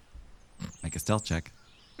you? Make a stealth check.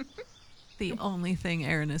 The only thing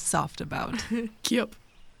Aaron is soft about. Yep.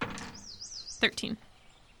 13.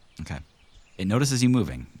 Okay. It notices you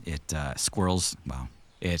moving. It squirrels. Wow.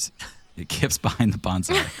 It kips behind the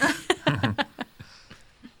bonsai.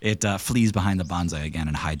 It flees behind the bonsai again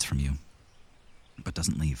and hides from you, but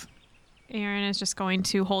doesn't leave. Aaron is just going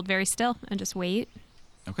to hold very still and just wait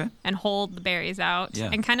Okay. and hold the berries out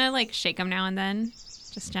and kind of like shake them now and then,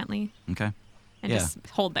 just gently, Okay. and just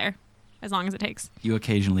hold there as long as it takes. You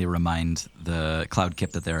occasionally remind the cloud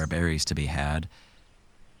kip that there are berries to be had,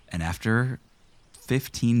 and after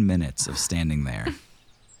 15 minutes of standing there,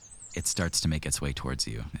 it starts to make its way towards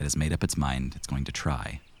you. It has made up its mind. It's going to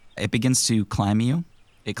try. It begins to climb you.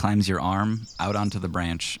 It climbs your arm out onto the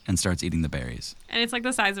branch and starts eating the berries. And it's like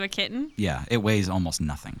the size of a kitten. Yeah, it weighs almost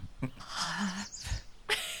nothing.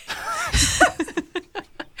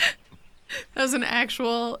 That was an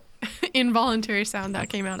actual involuntary sound that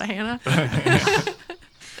came out of Hannah.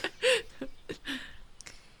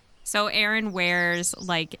 So Aaron wears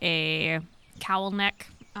like a cowl neck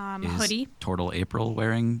hoodie. Is Turtle April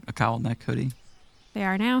wearing a cowl neck hoodie? They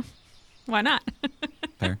are now. Why not?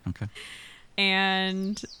 Fair, okay.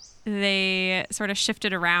 And they sort of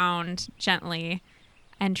shifted around gently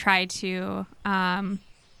and tried to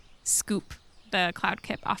scoop the cloud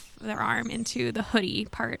kip off their arm into the hoodie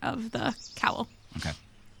part of the cowl. Okay.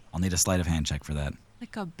 I'll need a sleight of hand check for that.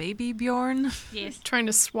 Like a baby Bjorn. Yes. Trying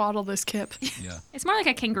to swaddle this kip. Yeah. It's more like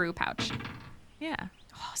a kangaroo pouch. Yeah.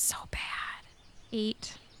 Oh, so bad.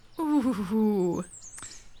 8. Ooh.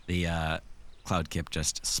 The cloud kip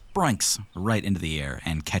just sprinks right into the air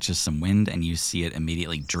and catches some wind, and you see it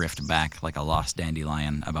immediately drift back like a lost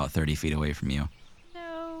dandelion about 30 feet away from you.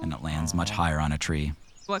 No. And it lands much higher on a tree.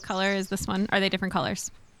 What color is this one? Are they different colors?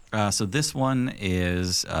 So this one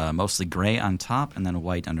is mostly gray on top and then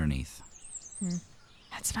white underneath.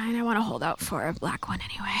 That's fine. I want to hold out for a black one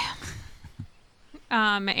anyway.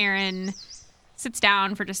 Aaron sits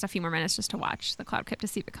down for just a few more minutes just to watch the cloud kip to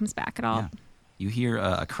see if it comes back at all. Yeah. You hear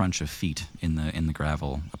a crunch of feet in the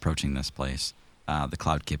gravel approaching this place. The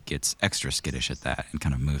cloud kip gets extra skittish at that and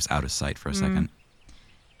kind of moves out of sight for a second.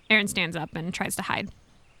 Aaron stands up and tries to hide.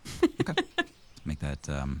 Okay. Make that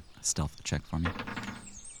stealth check for me.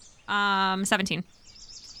 17.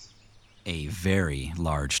 A very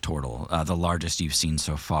large turtle, the largest you've seen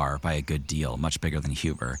so far by a good deal, much bigger than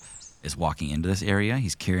Huber, is walking into this area.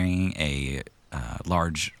 He's carrying a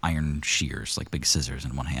large iron shears, like big scissors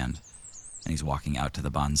in one hand. And he's walking out to the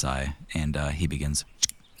bonsai, and he begins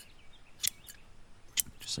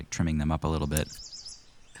just like trimming them up a little bit.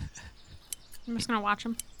 I'm just going to watch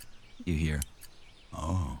him. You hear,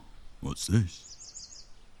 "Oh, what's this?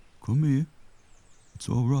 Come here. It's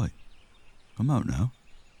all right. Come out now.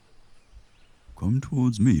 Come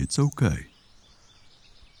towards me. It's okay."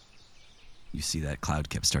 You see that cloud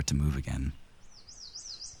kip start to move again.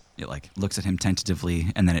 It like looks at him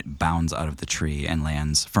tentatively, and then it bounds out of the tree and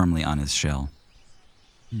lands firmly on his shell.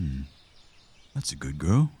 That's a good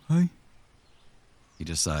girl, hey? He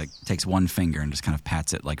just takes one finger and just kind of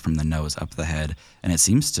pats it like from the nose up the head, and it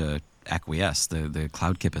seems to acquiesce. The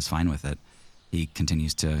cloud kip is fine with it. He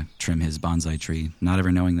continues to trim his bonsai tree, not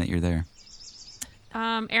ever knowing that you're there.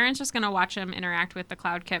 Aaron's just going to watch him interact with the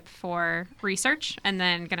cloud kip for research and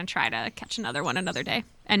then going to try to catch another one another day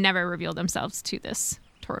and never reveal themselves to this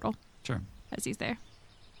turtle. Sure. As he's there.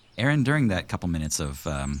 Aaron, during that couple minutes of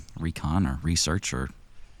recon or research or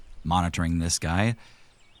monitoring this guy,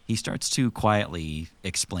 he starts to quietly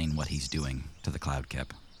explain what he's doing to the cloud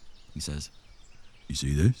kip. He says, "You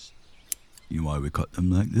see this? You know why we cut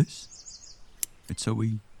them like this? It's so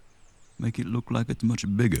we make it look like it's much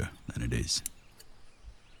bigger than it is.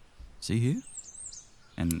 See here?"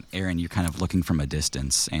 And Aaron, you're kind of looking from a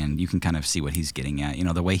distance, and you can kind of see what he's getting at. You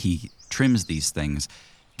know, the way he trims these things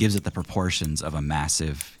gives it the proportions of a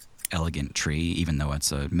massive, elegant tree, even though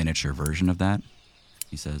it's a miniature version of that.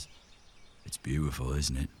 He says, "It's beautiful,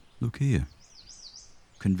 isn't it? Look here.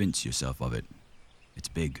 Convince yourself of it. It's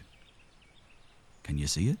big. Can you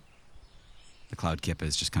see it?" The cloud kip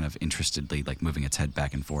is just kind of interestedly like moving its head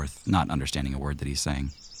back and forth, not understanding a word that he's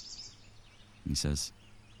saying. He says,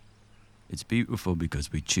 "It's beautiful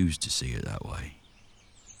because we choose to see it that way.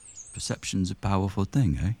 Perception's a powerful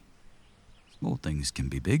thing, eh? Small things can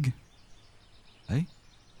be big. Eh?"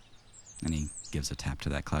 And he gives a tap to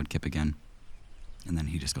that cloud kip again. And then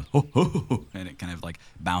he just goes, "Oh, oh, oh," and it kind of like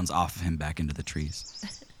bounds off of him back into the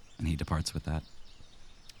trees. And he departs with that.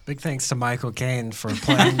 Big thanks to Michael Caine for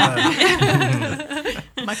playing the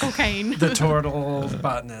Michael Caine. the turtle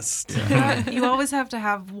botanist. You always have to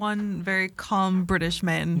have one very calm British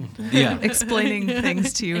man Yeah. explaining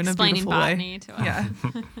things to you in a Explaining beautiful way. botany to us. Yeah.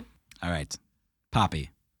 All right.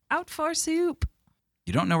 Poppy, Out for soup.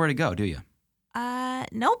 you don't know where to go, do you?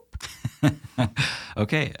 Nope.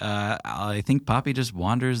 Okay. I think Poppy just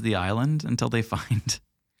wanders the island until they find...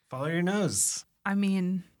 Follow your nose. I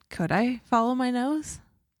mean, could I follow my nose?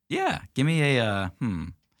 Yeah. Give me a,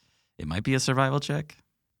 it might be a survival check.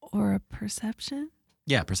 Or a perception?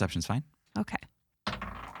 Yeah, perception's fine. Okay.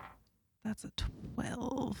 That's a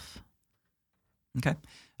 12. Okay.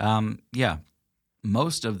 Yeah.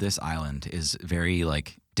 Most of this island is very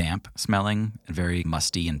like damp smelling, very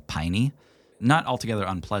musty and piney. Not altogether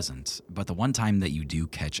unpleasant, but the one time that you do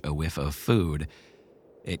catch a whiff of food,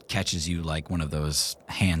 it catches you like one of those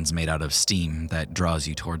hands made out of steam that draws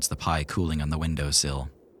you towards the pie cooling on the windowsill.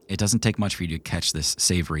 It doesn't take much for you to catch this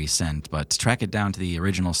savory scent, but to track it down to the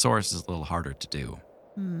original source is a little harder to do.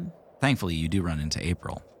 Thankfully, you do run into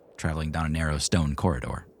April, traveling down a narrow stone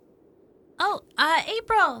corridor. Oh,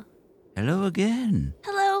 April. Hello again.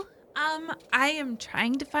 Hello. I am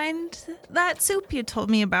trying to find that soup you told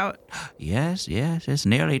me about. Yes, it's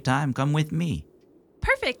nearly time. Come with me.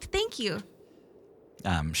 Perfect. Thank you.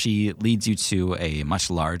 She leads you to a much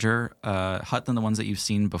larger hut than the ones that you've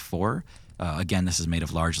seen before. Again, this is made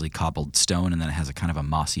of largely cobbled stone, and then it has a kind of a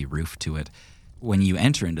mossy roof to it. When you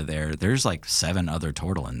enter into there, there's like 7 other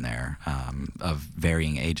turtle in there of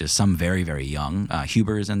varying ages. Some very, very young.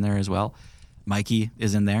 Huber is in there as well. Mikey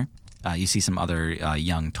is in there. You see some other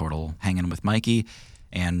young turtle hanging with Mikey,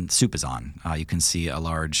 and soup is on. You can see a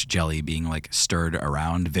large jelly being like stirred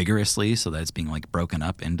around vigorously so that it's being like broken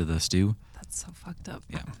up into the stew. That's so fucked up.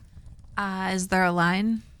 Yeah. Is there a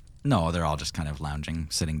line? No, they're all just kind of lounging,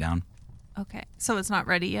 sitting down. Okay. So it's not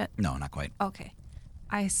ready yet? No, not quite. Okay.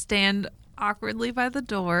 I stand awkwardly by the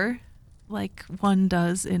door like one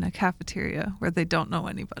does in a cafeteria where they don't know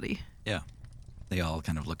anybody. Yeah. They all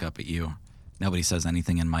kind of look up at you. Nobody says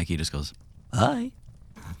anything, and Mikey just goes, "Hi."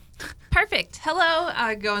 Perfect. Hello.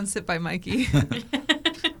 I go and sit by Mikey.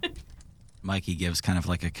 Mikey gives kind of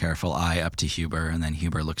like a careful eye up to Huber, and then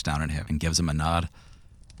Huber looks down at him and gives him a nod.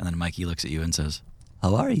 And then Mikey looks at you and says,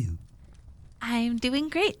 "How are you? I'm doing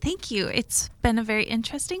great. Thank you. It's been a very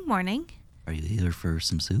interesting morning. Are you here for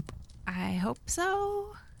some soup? I hope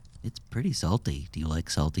so. It's pretty salty. Do you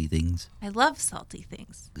like salty things?" I love salty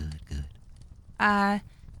things. Good.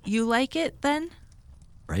 You like it then?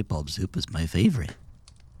 Bright bulb soup is my favorite.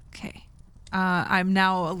 Okay. I'm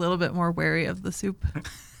now a little bit more wary of the soup.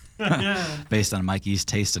 Based on Mikey's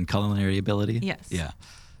taste and culinary ability? Yes. Yeah.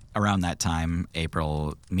 Around that time,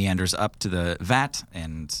 April meanders up to the vat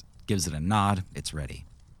and gives it a nod. It's ready.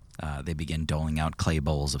 They begin doling out clay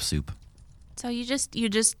bowls of soup. So you just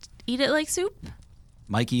eat it like soup?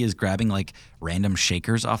 Mikey is grabbing like random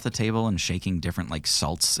shakers off the table and shaking different like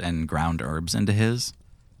salts and ground herbs into his.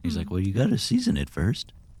 He's like, "Well, you got to season it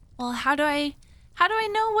first." Well, how do I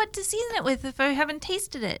know what to season it with if I haven't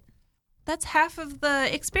tasted it? That's half of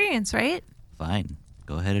the experience, right? Fine.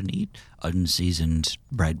 Go ahead and eat unseasoned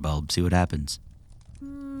bright bulb. See what happens.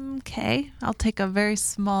 Okay. I'll take a very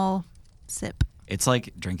small sip. It's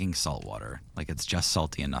like drinking salt water. Like it's just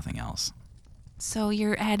salty and nothing else. So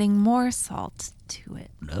you're adding more salt to it.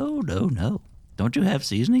 No. Don't you have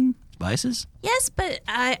seasoning? Spices? Yes, but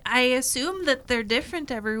I assume that they're different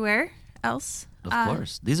everywhere else. Of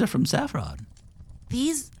course. These are from Saffron.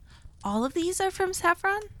 All of these are from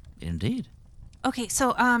Saffron? Indeed. Okay,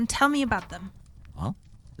 so tell me about them. Well,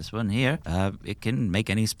 this one here, it can make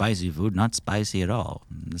any spicy food not spicy at all.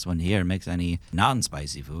 This one here makes any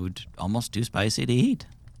non-spicy food almost too spicy to eat.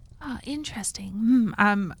 Oh, interesting.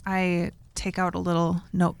 I take out a little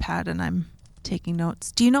notepad and I'm taking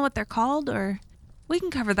notes. Do you know what they're called, or we can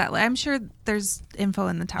cover that later? I'm sure there's info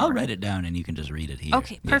in the tower. I'll write it down and you can just read it here.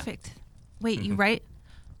 Okay, perfect. Wait, you write?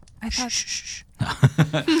 I thought. Shh.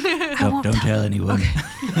 won't Don't tell anyone.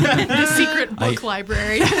 The secret book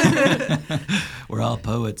library. We're all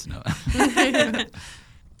poets. No.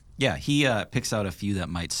 Yeah, he picks out a few that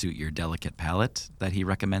might suit your delicate palate that he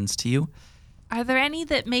recommends to you. Are there any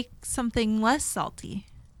that make something less salty?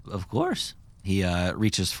 Of course. He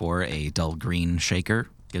reaches for a dull green shaker,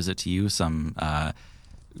 gives it to you. Some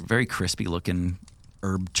very crispy looking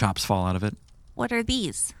herb chops fall out of it. What are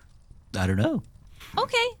these? I don't know.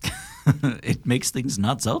 Okay, It makes things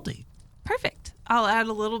not salty. perfect. I'll add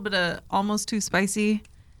a little bit of almost too spicy,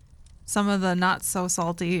 some of the not so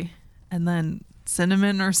salty, and then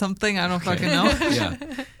cinnamon or something. I don't fucking know. Yeah.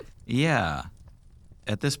 Yeah.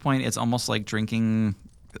 At this point, it's almost like drinking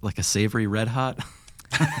like a savory Red Hot.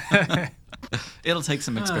 It'll take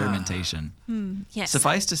some experimentation. Yes.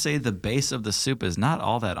 Suffice to say, the base of the soup is not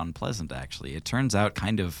all that unpleasant, actually. It turns out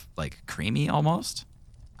kind of like creamy almost.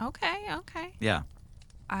 Okay. Yeah.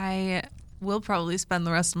 I will probably spend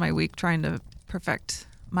the rest of my week trying to perfect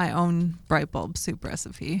my own bright bulb soup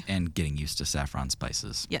recipe. And getting used to saffron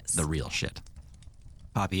spices. Yes. The real shit.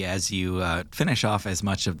 Poppy, as you finish off as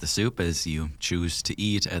much of the soup as you choose to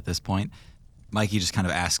eat at this point, Mikey just kind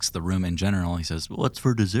of asks the room in general. He says, "What's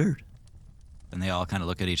for dessert?" And they all kind of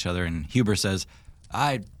look at each other, and Huber says,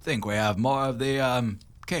 "I think we have more of the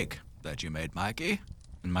cake that you made, Mikey."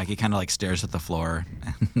 And Mikey kind of like stares at the floor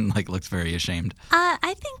and like looks very ashamed.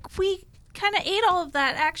 I think we kind of ate all of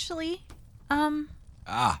that, actually.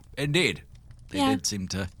 Ah, indeed. They Yeah. did seem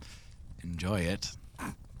to enjoy it.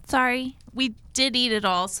 Sorry, we did eat it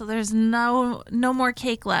all, so there's no more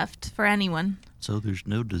cake left for anyone. So there's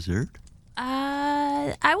no dessert?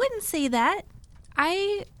 I wouldn't say that.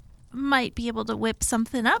 I might be able to whip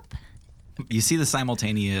something up. You see the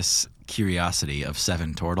simultaneous curiosity of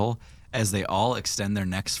Seven Tortle as they all extend their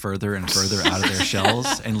necks further and further out of their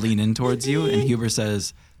shells and lean in towards you. And Huber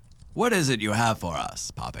says, "What is it you have for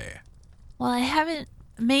us, Poppy?" Well, I haven't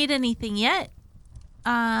made anything yet. They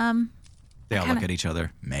all look kinda- at each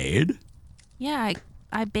other. Made? Yeah,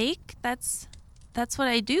 I bake. That's what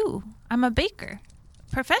I do. I'm a baker,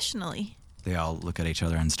 professionally. They all look at each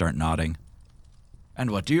other and start nodding. And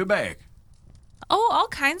what do you bake? Oh, all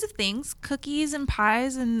kinds of things: cookies and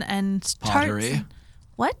pies and tarts. Pottery? and-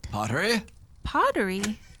 What? Pottery?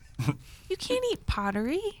 Pottery? You can't eat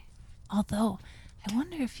pottery. Although, I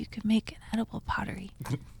wonder if you could make an edible pottery.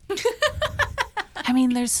 I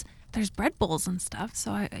mean, there's bread bowls and stuff,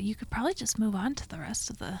 so you could probably just move on to the rest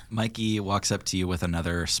of the. Mikey walks up to you with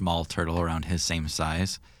another small turtle around his same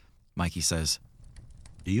size. Mikey says,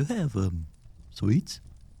 "Do you have, sweets?"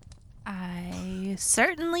 I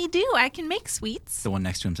certainly do. I can make sweets. The one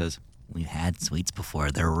next to him says, We've had sweets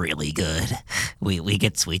before. They're really good. We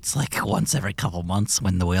get sweets like once every couple months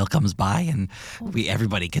when the whale comes by, and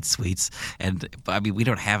everybody gets sweets. And I mean, we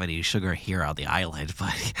don't have any sugar here on the island,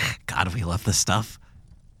 but God, we love the stuff.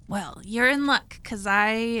 Well, you're in luck, because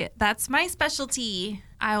that's my specialty.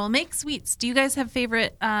 I will make sweets. Do you guys have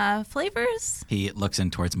favorite flavors? he looks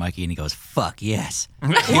in towards Mikey and he goes, Fuck yes.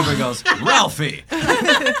 Huber goes, "Ralphie!"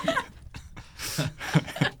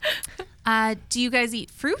 Do you guys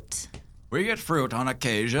eat fruit? "We get fruit on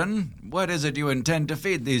occasion. What is it you intend to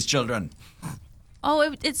feed these children?"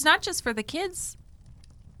 Oh, it's not just for the kids.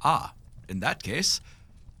 "Ah, in that case,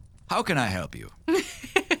 how can I help you?"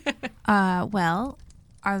 Well,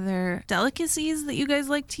 are there delicacies that you guys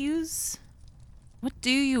like to use? What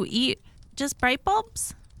do you eat? Just bright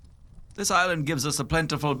bulbs? "This island gives us a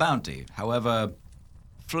plentiful bounty. However,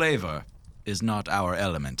 flavor is not our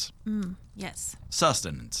element. Yes.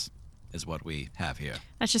 Sustenance is what we have here."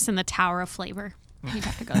 That's just in the Tower of Flavor. You'd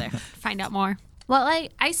have to go there to find out more. Well,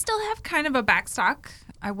 I still have kind of a backstock.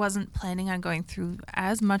 I wasn't planning on going through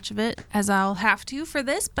as much of it as I'll have to for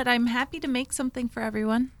this, but I'm happy to make something for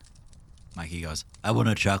everyone. Mikey goes, I want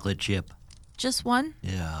a chocolate chip. Just one?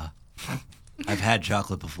 Yeah. I've had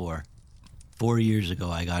chocolate before. 4 years ago,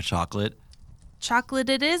 I got chocolate. Chocolate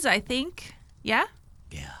it is, I think. Yeah?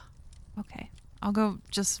 Yeah. Okay. I'll go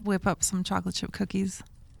just whip up some chocolate chip cookies.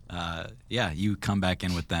 Yeah, you come back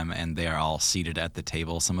in with them, and they are all seated at the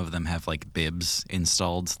table. Some of them have like bibs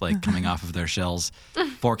installed, like coming off of their shells.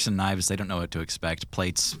 Forks and knives, they don't know what to expect.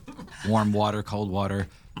 Plates, warm water, cold water,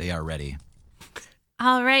 they are ready.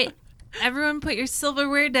 All right. Everyone put your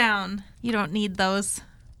silverware down. You don't need those.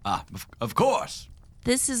 Of course.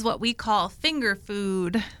 This is what we call finger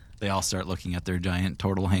food. They all start looking at their giant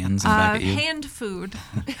turtle hands and back at you. Hand food.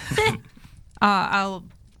 I'll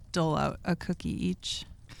dole out a cookie each.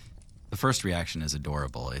 The first reaction is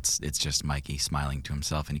adorable. It's just Mikey smiling to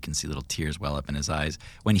himself, and you can see little tears well up in his eyes.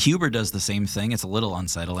 When Huber does the same thing, it's a little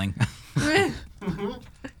unsettling.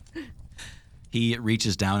 He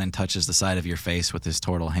reaches down and touches the side of your face with his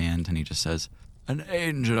turtle hand, and he just says, "An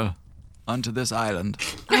angel unto this island."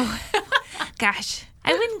 Oh, gosh.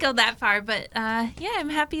 I wouldn't go that far, but yeah, I'm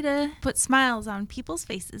happy to put smiles on people's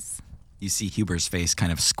faces. You see Huber's face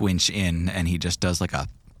kind of squinch in, and he just does like a,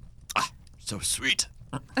 so sweet.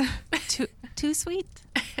 Too sweet?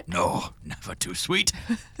 No, never too sweet.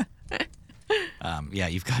 Yeah,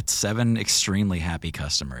 you've got 7 extremely happy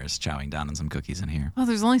customers chowing down on some cookies in here. Oh,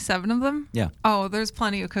 there's only 7 of them? Yeah. Oh, there's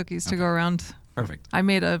plenty of cookies to go around. Perfect. I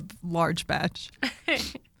made a large batch.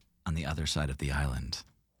 On the other side of the island,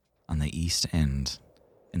 on the east end,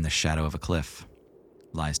 in the shadow of a cliff,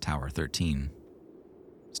 lies Tower 13.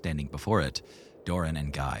 Standing before it, Doran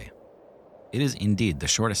and Guy. It is indeed the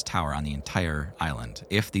shortest tower on the entire island.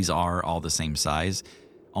 If these are all the same size,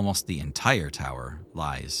 almost the entire tower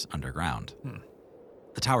lies underground.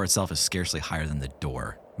 The tower itself is scarcely higher than the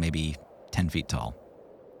door, maybe 10 feet tall.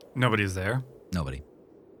 Nobody's there. Nobody.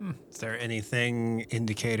 Is there anything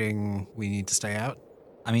indicating we need to stay out?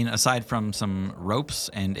 I mean, aside from some ropes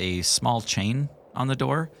and a small chain on the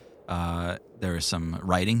door, there is some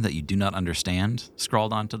writing that you do not understand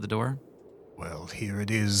scrawled onto the door. Well, here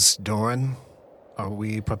it is, Doran. Are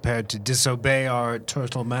we prepared to disobey our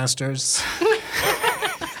turtle masters?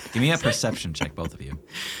 Give me a perception check, both of you.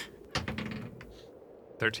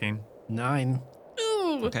 13. 9.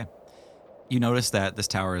 Okay. You notice that this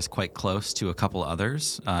tower is quite close to a couple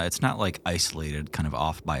others. It's not like isolated, kind of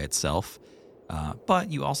off by itself.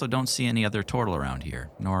 But you also don't see any other turtle around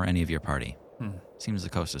here, nor any of your party. Seems the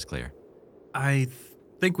coast is clear. I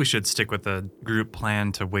think we should stick with the group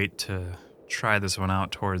plan to wait to try this one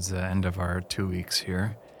out towards the end of our 2 weeks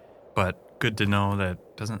here. But good to know that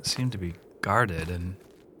it doesn't seem to be guarded, and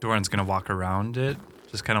Doran's going to walk around it,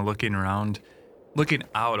 just kind of looking around, looking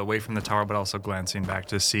out away from the tower, but also glancing back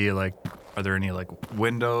to see, like, are there any, like,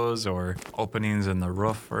 windows or openings in the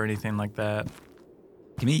roof or anything like that?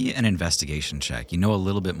 Give me an investigation check. You know a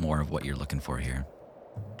little bit more of what you're looking for here.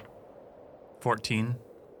 14.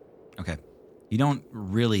 Okay. You don't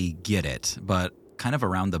really get it, but kind of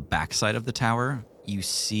around the backside of the tower, you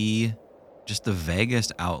see just the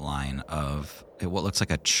vaguest outline of what looks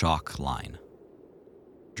like a chalk line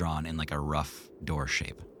drawn in like a rough door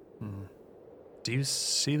shape. Do you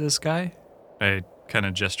see this guy? I kind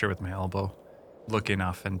of gesture with my elbow, looking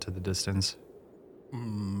off into the distance.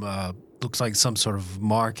 Looks like some sort of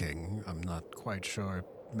marking. I'm not quite sure.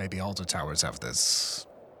 Maybe all the towers have this.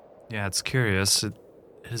 Yeah, it's curious. It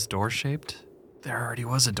is door-shaped. There already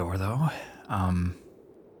was a door, though.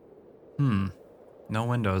 No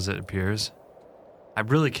windows, it appears. I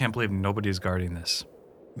really can't believe nobody's guarding this.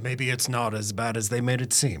 Maybe it's not as bad as they made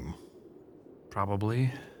it seem.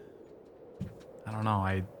 Probably. I don't know.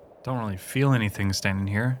 I don't really feel anything standing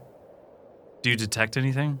here. Do you detect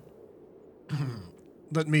anything?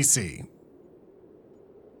 Let me see.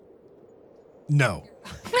 No.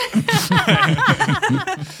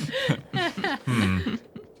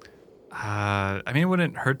 I mean, it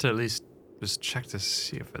wouldn't hurt to at least just check to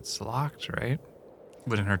see if it's locked, right?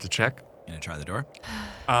 Wouldn't hurt to check. Gonna try the door?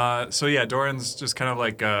 So yeah, Doran's just kind of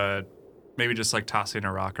like maybe just like tossing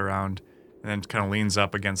a rock around, and then kind of leans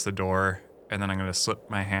up against the door, and then I'm gonna slip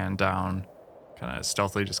my hand down, kind of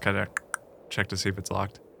stealthily, just kind of check to see if it's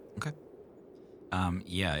locked. Okay.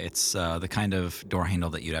 Yeah, it's the kind of door handle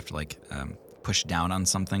that you'd have to like push down on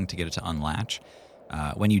something to get it to unlatch.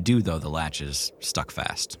 When you do, though, the latch is stuck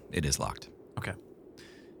fast. It is locked. Okay.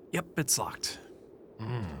 Yep, it's locked. We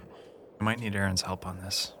might need Aaron's help on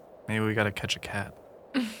this. Maybe we gotta catch a cat.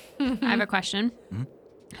 I have a question. Mm-hmm.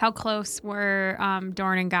 How close were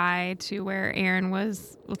Doran and Guy to where Aaron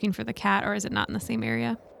was looking for the cat, or is it not in the same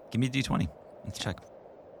area? Give me a D20. Let's check.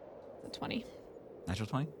 20. Natural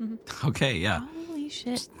 20? Mm-hmm. Okay, yeah. Holy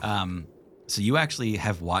shit. So you actually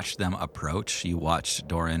have watched them approach. You watched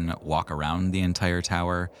Doran walk around the entire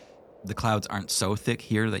tower. The clouds aren't so thick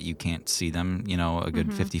here that you can't see them, a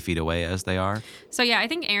good 50 feet away as they are. So yeah, I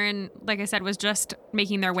think Aaron, like I said, was just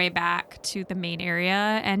making their way back to the main area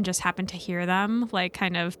and just happened to hear them like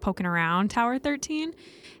kind of poking around Tower 13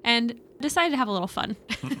 and decided to have a little fun.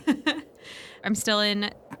 I'm still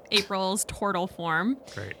in April's turtle form.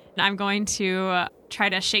 Great. And I'm going to try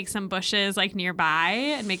to shake some bushes like nearby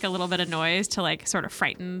and make a little bit of noise to like sort of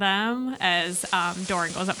frighten them as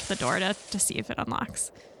Doran goes up to the door to see if it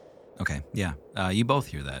unlocks. Okay, yeah. You both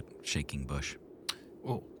hear that shaking bush.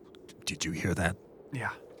 Oh, did you hear that?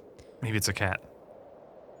 Yeah. Maybe it's a cat.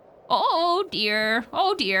 Oh dear.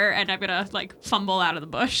 And I'm going to like fumble out of the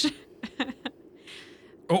bush.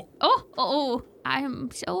 Oh, I'm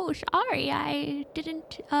so sorry. I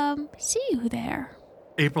didn't see you there.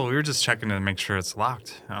 April, we were just checking to make sure it's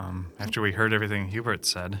locked after we heard everything Hubert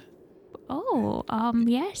said. Oh,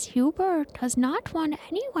 yes, Hubert does not want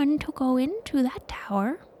anyone to go into that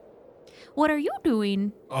tower. What are you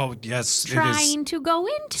doing? Oh, yes, Trying to go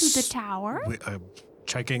into the tower?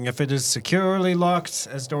 Checking if it is securely locked,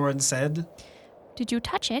 as Doran said. Did you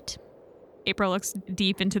touch it? April looks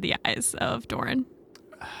deep into the eyes of Doran.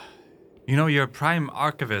 Your prime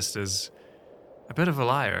archivist is a bit of a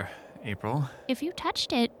liar, April. If you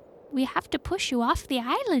touched it, we have to push you off the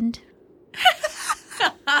island.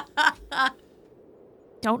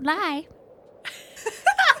 Don't lie.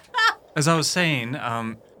 As I was saying,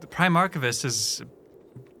 the prime archivist is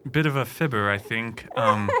a bit of a fibber, I think.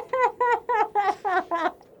 I'm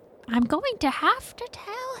going to have to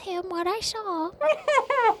tell him what I saw.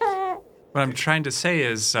 What I'm trying to say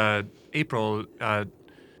is, April,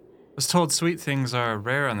 was told sweet things are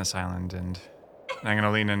rare on this island, and I'm going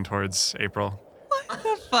to lean in towards April. What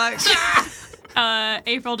the fuck?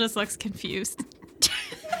 April just looks confused.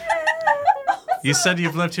 You said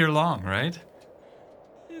you've lived here long, right?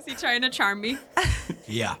 Is he trying to charm me?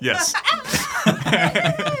 Yeah. Yes.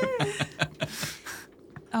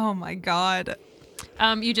 Oh my God.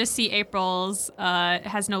 You just see April's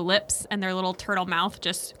has no lips, and their little turtle mouth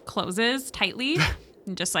just closes tightly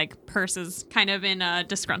and just like purses kind of in a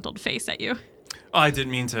disgruntled face at you. Oh, I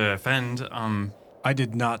didn't mean to offend. I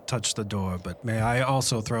did not touch the door, but may I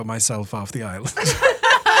also throw myself off the island?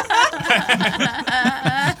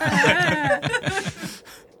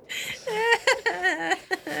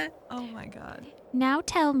 Oh my God. Now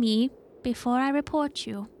tell me, before I report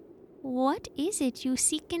you, what is it you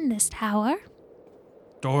seek in this tower?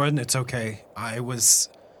 Doran, it's okay. I was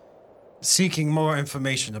seeking more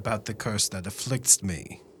information about the curse that afflicts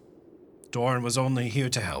me. Doran was only here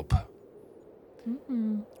to help.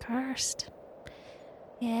 Cursed.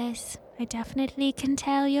 Yes, I definitely can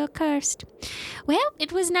tell you're cursed. Well,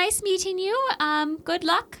 it was nice meeting you. Good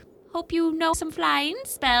luck. Hope you know some flying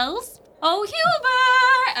spells. Oh,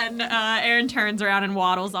 Huber! And Aaron turns around and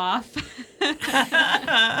waddles off.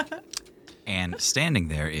 And standing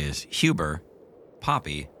there is Huber,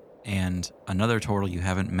 Poppy, and another turtle you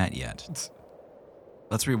haven't met yet.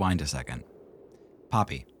 Let's rewind a second.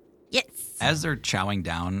 Poppy. Yes. As they're chowing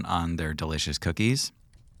down on their delicious cookies,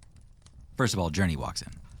 first of all, Journey walks in.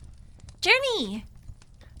 Journey.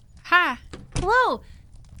 Hi. Hello.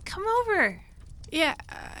 Come over. Yeah,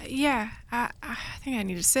 I think I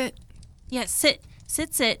need to sit. Yeah, sit.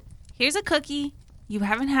 Here's a cookie. You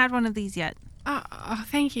haven't had one of these yet. Oh,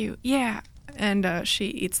 thank you. Yeah. And she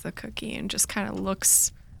eats the cookie and just kind of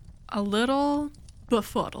looks a little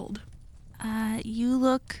befuddled. You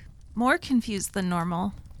look more confused than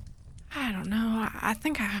normal. I don't know. I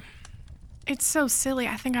think it's so silly.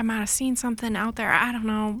 I think I might have seen something out there. I don't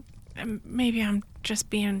know. Maybe I'm just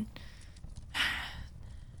being...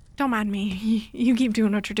 Don't mind me. You keep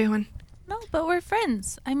doing what you're doing. No, but we're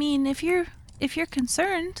friends. I mean, if you're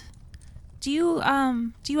concerned, do you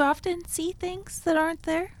often see things that aren't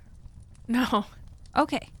there? No.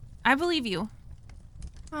 Okay, I believe you.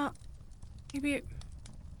 Well, maybe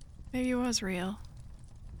it was real.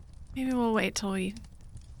 Maybe we'll wait till we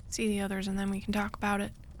see the others and then we can talk about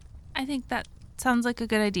it. I think that sounds like a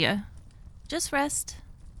good idea. Just rest.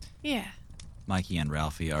 Yeah. Mikey and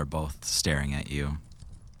Ralphie are both staring at you,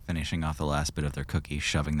 finishing off the last bit of their cookie,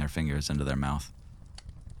 shoving their fingers into their mouth.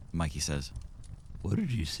 Mikey says, "What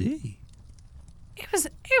did you see?" It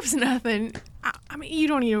was nothing. I mean, you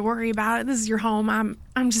don't need to worry about it. This is your home.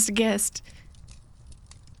 I'm just a guest.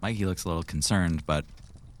 Mikey looks a little concerned, but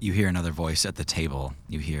you hear another voice at the table.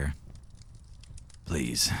 You hear,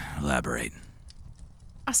 "Please, elaborate."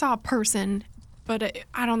 I saw a person, but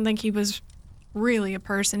I don't think he was really a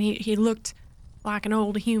person. He looked like an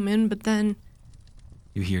old human, but then...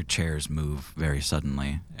 You hear chairs move very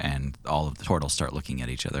suddenly, and all of the turtles start looking at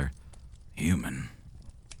each other. Human.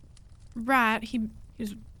 Right, he He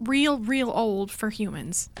was real old for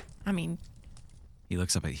humans. I mean, He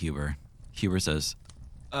looks up at Huber. Huber says,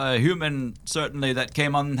 "A human, certainly, that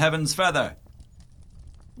came on Heaven's feather."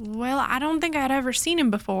 well, I don't think I'd ever seen him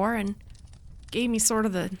before, and gave me sort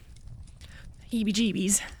of the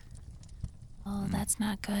heebie-jeebies. Oh, that's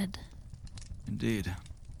not good. Indeed.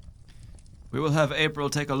 We will have April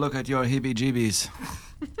take a look at your heebie-jeebies.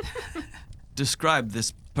 Describe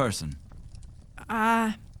this person.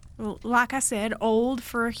 Well, like I said, old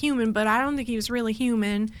for a human, but I don't think he was really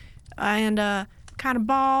human. And kind of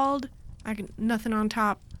bald. Nothing on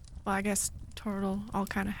top. Well, I guess turtle all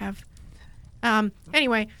kind of have.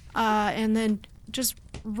 Anyway, and then just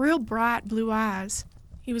real bright blue eyes.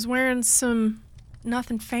 He was wearing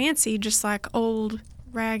nothing fancy, just like old,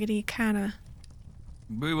 raggedy kind of.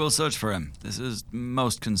 We will search for him. This is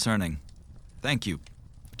most concerning. Thank you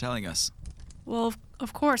for telling us. Well,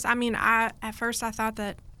 of course. I mean, at first I thought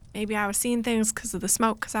that maybe I was seeing things because of the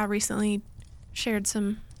smoke, because I recently shared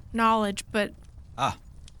some knowledge, but A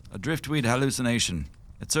driftweed hallucination.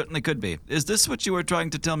 It certainly could be. Is this what you were trying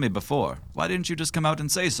to tell me before? Why didn't you just come out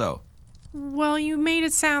and say so? well, you made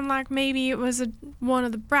it sound like maybe it was one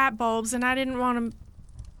of the bright bulbs, and I didn't want to.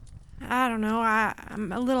 I don't know.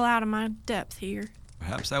 I'm a little out of my depth here.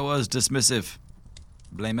 Perhaps I was dismissive.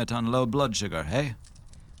 Blame it on low blood sugar, hey?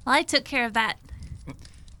 Well, I took care of that.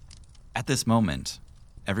 At this moment,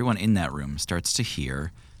 everyone in that room starts to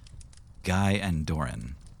hear Guy and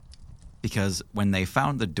Doran. Because when they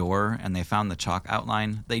found the door and they found the chalk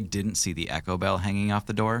outline, they didn't see the echo bell hanging off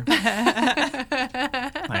the door.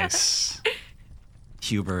 Nice.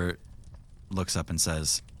 Huber looks up and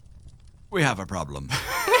says, "We have a problem."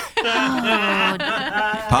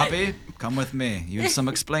 Poppy, come with me. You have some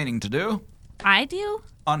explaining to do. I do?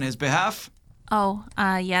 On his behalf. Oh,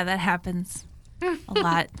 yeah, that happens a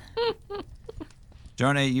lot.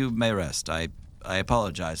 Journey, you may rest. I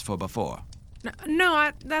apologize for before.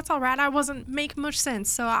 No, that's all right. I wasn't making much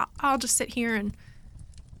sense, so I'll just sit here and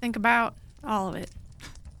think about all of it.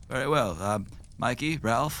 Very well. Mikey,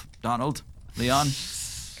 Ralph, Donald, Leon,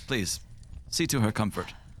 please see to her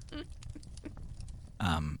comfort.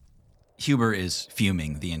 Huber is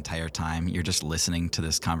fuming the entire time. You're just listening to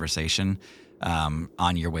this conversation.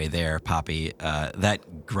 On your way there, Poppy,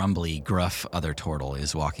 that grumbly, gruff other turtle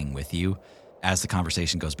is walking with you. As the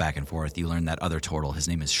conversation goes back and forth, you learn that other turtle, his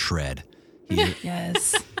name is Shred.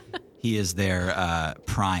 Yes. He is their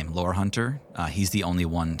prime lore hunter. He's the only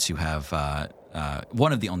one to have,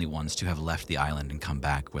 one of the only ones to have left the island and come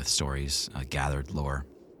back with stories, gathered lore.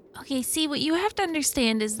 Okay, see, what you have to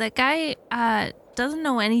understand is that Guy doesn't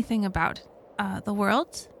know anything about the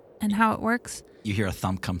world and how it works. You hear a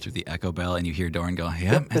thump come through the echo bell, and you hear Doran go,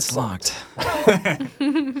 "Yep, it's locked."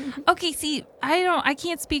 Okay, see, I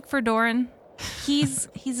can't speak for Doran. He's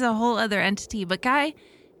a whole other entity, but Guy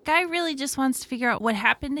really just wants to figure out what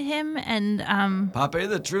happened to him, and Poppy,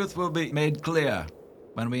 the truth will be made clear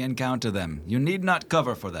when we encounter them. You need not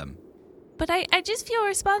cover for them. But I just feel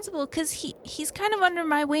responsible because he's kind of under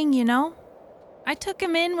my wing, you know? I took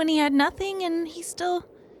him in when he had nothing, and he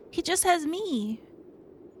just has me.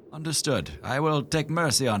 Understood. I will take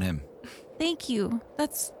mercy on him. Thank you.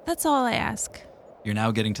 That's all I ask. You're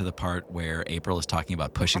now getting to the part where April is talking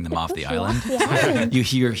about pushing them off the island. You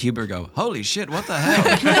hear Huber go, "Holy shit, what the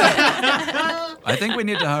hell?" I think we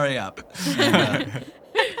need to hurry up. And,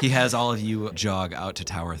 he has all of you jog out to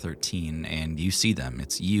Tower 13, and you see them.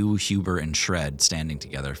 It's you, Huber, and Shred standing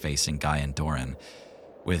together facing Guy and Doran,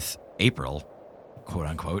 with April,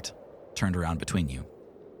 quote-unquote, turned around between you.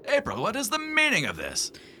 April, what is the meaning of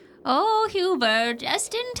this? Oh, Huber,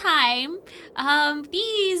 just in time.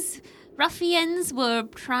 These ruffians were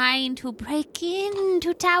trying to break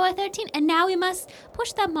into Tower 13, and now we must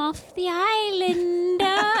push them off the island.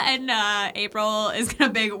 And April is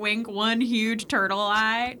gonna big wink one huge turtle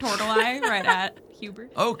eye right at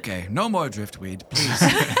Huber. Okay, no more driftweed, please.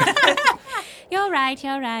 You're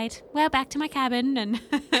right. Well, back to my cabin and...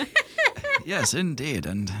 Yes, indeed,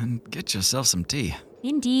 and get yourself some tea.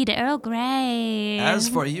 Indeed, Earl Grey. As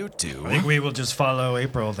for you two, I think we will just follow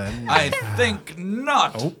April then. I think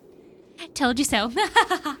not. Oh. Told you so.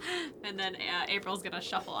 And then April's gonna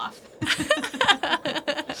shuffle off.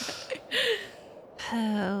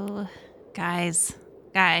 Oh, guys.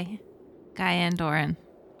 Guy and Doran.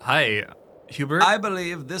 Hi, Hubert. I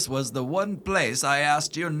believe this was the one place I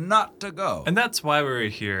asked you not to go. And that's why we're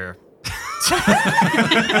here.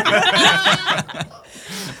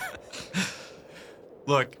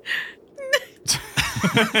 Look.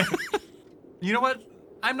 You know what?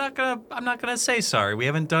 I'm not gonna say sorry. We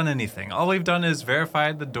haven't done anything. All we've done is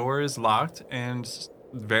verified the door is locked and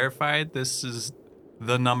verified this is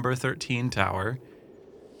the number 13 tower.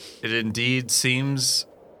 It indeed seems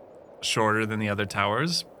shorter than the other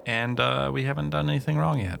towers, and we haven't done anything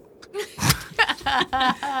wrong yet.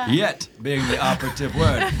 Yet being the operative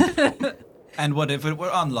word. And what if it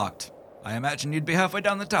were unlocked? I imagine you'd be halfway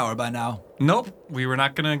down the tower by now. Nope, we were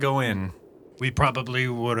not going to go in. We probably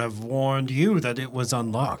would have warned you that it was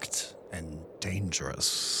unlocked and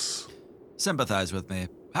dangerous. Sympathize with me.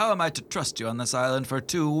 How am I to trust you on this island for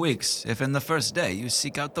 2 weeks if in the first day you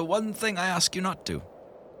seek out the one thing I ask you not to?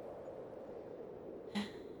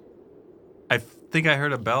 I think I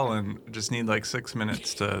heard a bell and just need like 6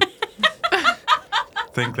 minutes to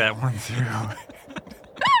think that one through.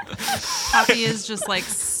 Poppy is just like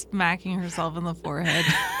smacking herself in the forehead.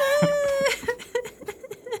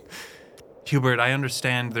 Hubert, I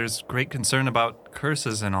understand there's great concern about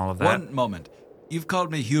curses and all of that. One moment. You've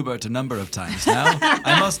called me Hubert a number of times now.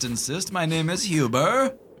 I must insist my name is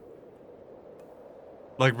Huber.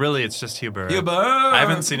 Like, really, it's just Hubert. Huber! I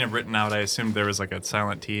haven't seen it written out. I assumed there was like a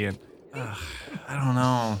silent T and... I don't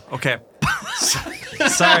know. Okay.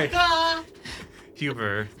 Sorry.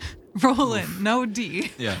 Huber. Roland, no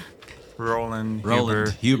D. Yeah. Roland.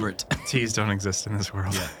 Hubert. T's don't exist in this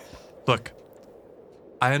world. Yeah. Look,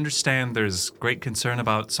 I understand there's great concern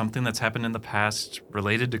about something that's happened in the past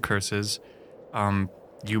related to curses.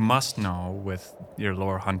 You must know, with your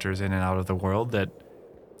lore hunters in and out of the world, that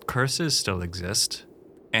curses still exist.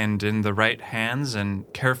 And in the right hands and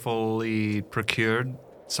carefully procured,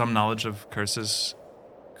 some knowledge of curses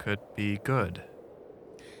could be good.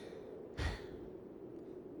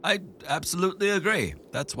 I absolutely agree.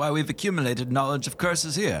 That's why we've accumulated knowledge of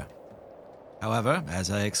curses here. However, as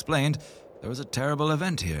I explained, there was a terrible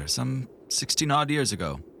event here some 16-odd years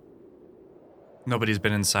ago. Nobody's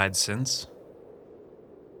been inside since?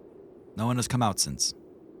 No one has come out since.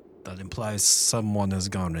 That implies someone has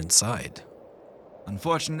gone inside.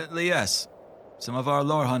 Unfortunately, yes. Some of our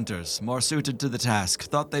lore hunters, more suited to the task,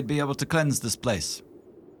 thought they'd be able to cleanse this place.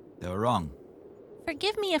 They were wrong.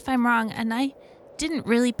 Forgive me if I'm wrong, and I didn't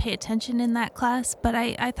really pay attention in that class, but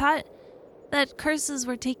I thought that curses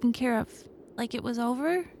were taken care of. Like it was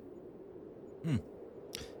over? If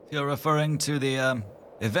you're referring to the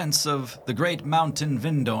events of the Great Mountain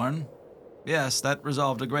Vindorn, yes, that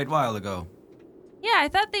resolved a great while ago. Yeah, I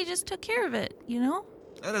thought they just took care of it, you know?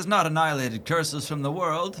 That has not annihilated curses from the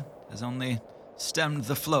world, has only stemmed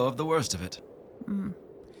the flow of the worst of it.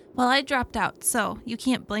 Well, I dropped out, so you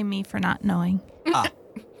can't blame me for not knowing.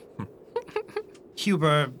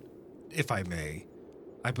 Huber, if I may,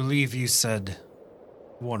 I believe you said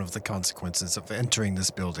one of the consequences of entering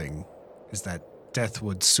this building is that death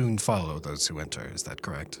would soon follow those who enter. Is that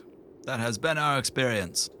correct? That has been our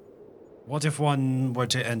experience. What if one were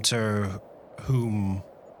to enter whom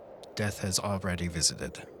death has already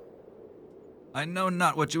visited? I know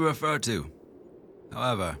not what you refer to.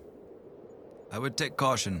 However, I would take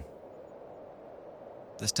caution.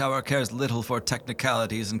 This tower cares little for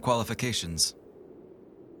technicalities and qualifications.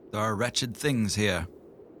 There are wretched things here.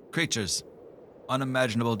 Creatures.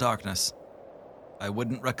 Unimaginable darkness. I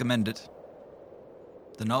wouldn't recommend it.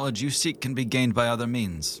 The knowledge you seek can be gained by other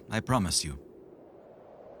means, I promise you.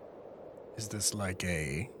 Is this like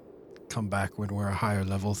a come back when we're a higher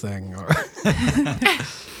level thing? Or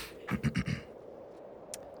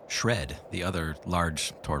Shred, the other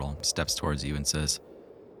large turtle, steps towards you and says,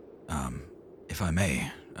 if I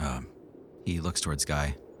may, he looks towards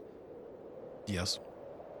Guy. Yes.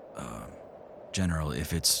 General,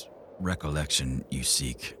 if it's recollection you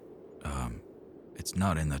seek, it's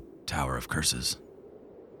not in the Tower of Curses.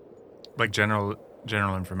 Like general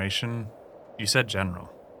information? You said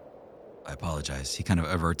general. I apologize. He kind of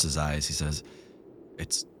averts his eyes. He says,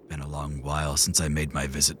 it's been a long while since I made my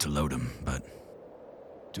visit to Lodom, but...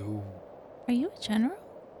 Are you a general?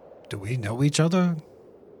 Do we know each other?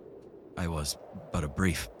 I was but a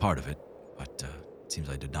brief part of it, but it seems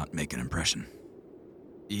I did not make an impression.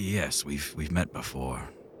 Yes, we've met before.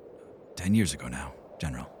 10 years ago now,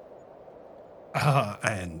 General.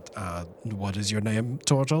 And what is your name,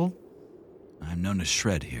 Turtle? I'm known as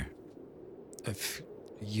Shred here. If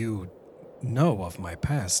you know of my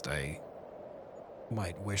past, I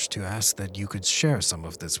might wish to ask that you could share some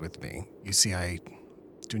of this with me. You see, I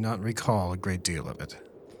do not recall a great deal of it.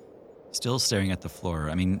 Still staring at the floor.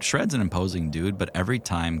 I mean, Shred's an imposing dude, but every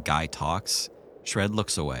time Guy talks, Shred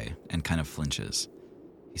looks away and kind of flinches.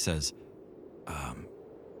 He says,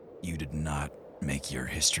 you did not make your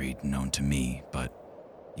history known to me, but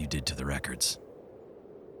you did to the records.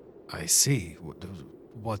 I see.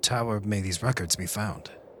 What tower may these records be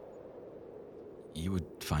found? You would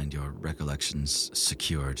find your recollections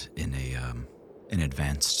secured in an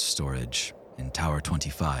advanced storage in Tower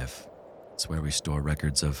 25. It's where we store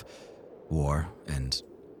records of war and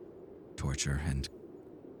torture and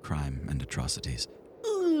crime and atrocities.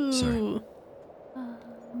 Sir.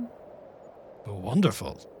 Oh,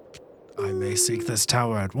 wonderful. I may seek this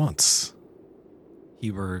tower at once.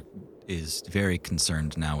 Huber is very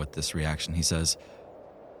concerned now with this reaction. He says,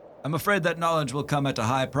 I'm afraid that knowledge will come at a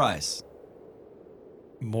high price.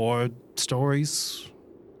 More stories?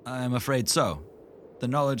 I'm afraid so. The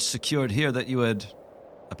knowledge secured here that you had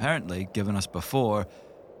apparently given us before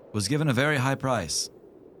was given a very high price.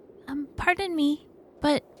 Pardon me,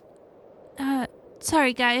 but,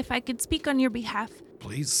 sorry, Guy, if I could speak on your behalf.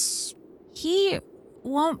 Please. He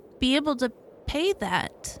won't be able to pay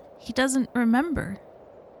that. He doesn't remember.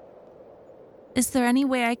 Is there any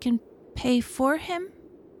way I can pay for him?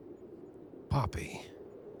 Poppy.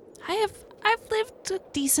 I've lived a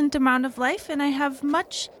decent amount of life, and I have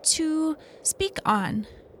much to speak on.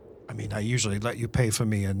 I mean, I usually let you pay for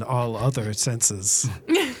me in all other senses.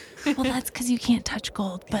 Well, that's because you can't touch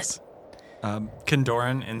gold, but... Can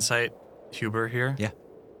Doran insight Huber here? Yeah.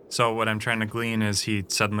 So what I'm trying to glean is he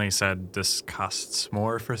suddenly said this costs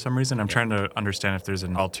more for some reason. I'm trying to understand if there's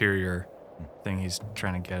an ulterior thing he's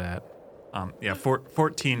trying to get at.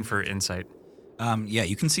 14 for insight.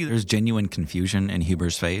 You can see there's genuine confusion in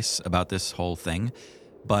Huber's face about this whole thing.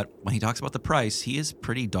 But when he talks about the price, he is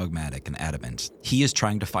pretty dogmatic and adamant. He is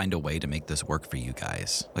trying to find a way to make this work for you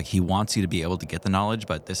guys. Like, he wants you to be able to get the knowledge,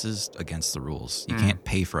 but this is against the rules. You can't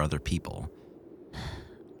pay for other people.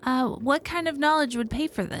 What kind of knowledge would pay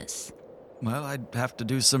for this? Well, I'd have to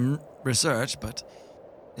do some research, but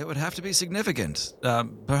it would have to be significant.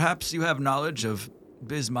 Perhaps you have knowledge of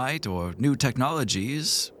Bismite or new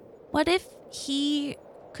technologies. What if he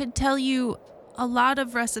could tell you a lot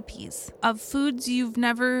of recipes of foods you've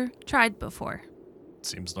never tried before?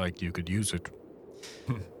 Seems like you could use it.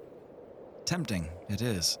 Tempting, it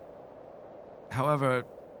is. However,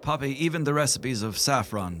 Poppy, even the recipes of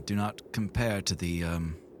saffron do not compare to the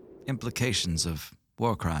implications of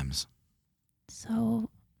war crimes. So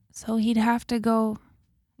he'd have to go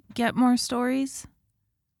get more stories?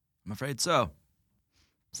 I'm afraid so.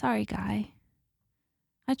 Sorry, Guy.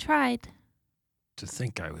 I tried. To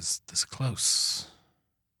think I was this close.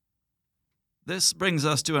 This brings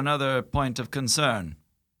us to another point of concern.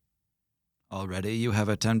 Already you have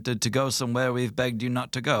attempted to go somewhere we've begged you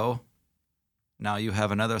not to go. Now you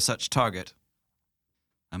have another such target.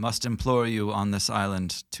 I must implore you on this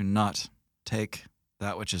island to not take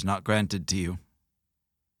that which is not granted to you.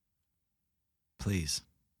 Please.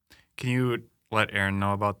 Can you let Aaron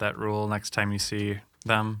know about that rule next time you see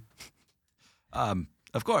them?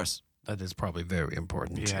 Of course. That is probably very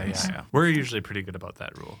important. Yeah. We're usually pretty good about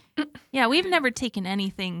that rule. Yeah, we've never taken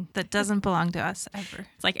anything that doesn't belong to us, ever.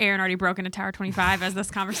 It's like Aaron already broke into Tower 25 as this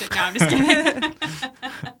conversation. No, I'm just kidding.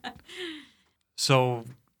 So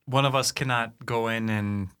one of us cannot go in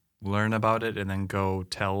and learn about it and then go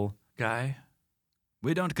tell Guy?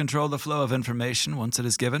 We don't control the flow of information once it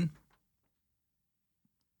is given.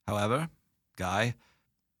 However, Guy,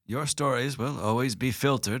 your stories will always be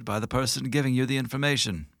filtered by the person giving you the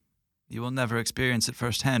information. You will never experience it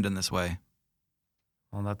firsthand in this way.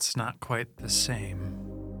 Well, that's not quite the same.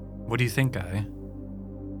 What do you think, Guy?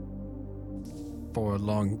 For a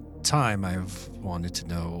long time, I've wanted to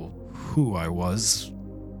know who I was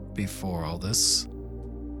before all this.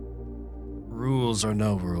 Rules or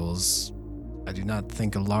no rules, I do not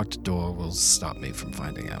think a locked door will stop me from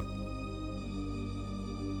finding out.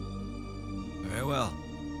 Very well.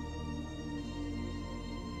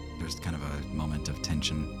 There's kind of a moment of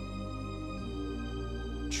tension.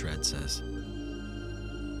 Shred says,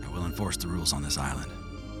 I will enforce the rules on this island,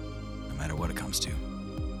 no matter what it comes to.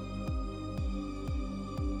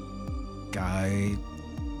 Guy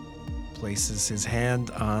places his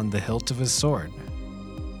hand on the hilt of his sword.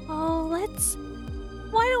 Oh,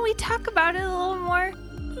 why don't we talk about it a little more?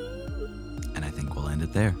 And I think we'll end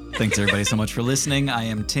it there. Thanks everybody so much for listening. I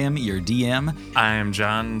am Tim, your DM. I am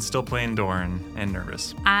John, still playing Doran and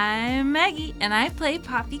nervous. I'm Maggie, and I play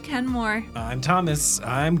Poppy Kenmore. I'm Thomas.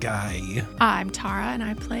 I'm Guy. I'm Tara, and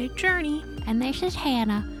I play Journey. And this is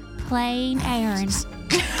Hannah, playing Aaron.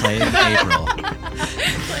 Playing April.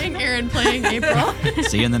 Playing Aaron, playing April.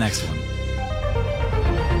 See you in the next one.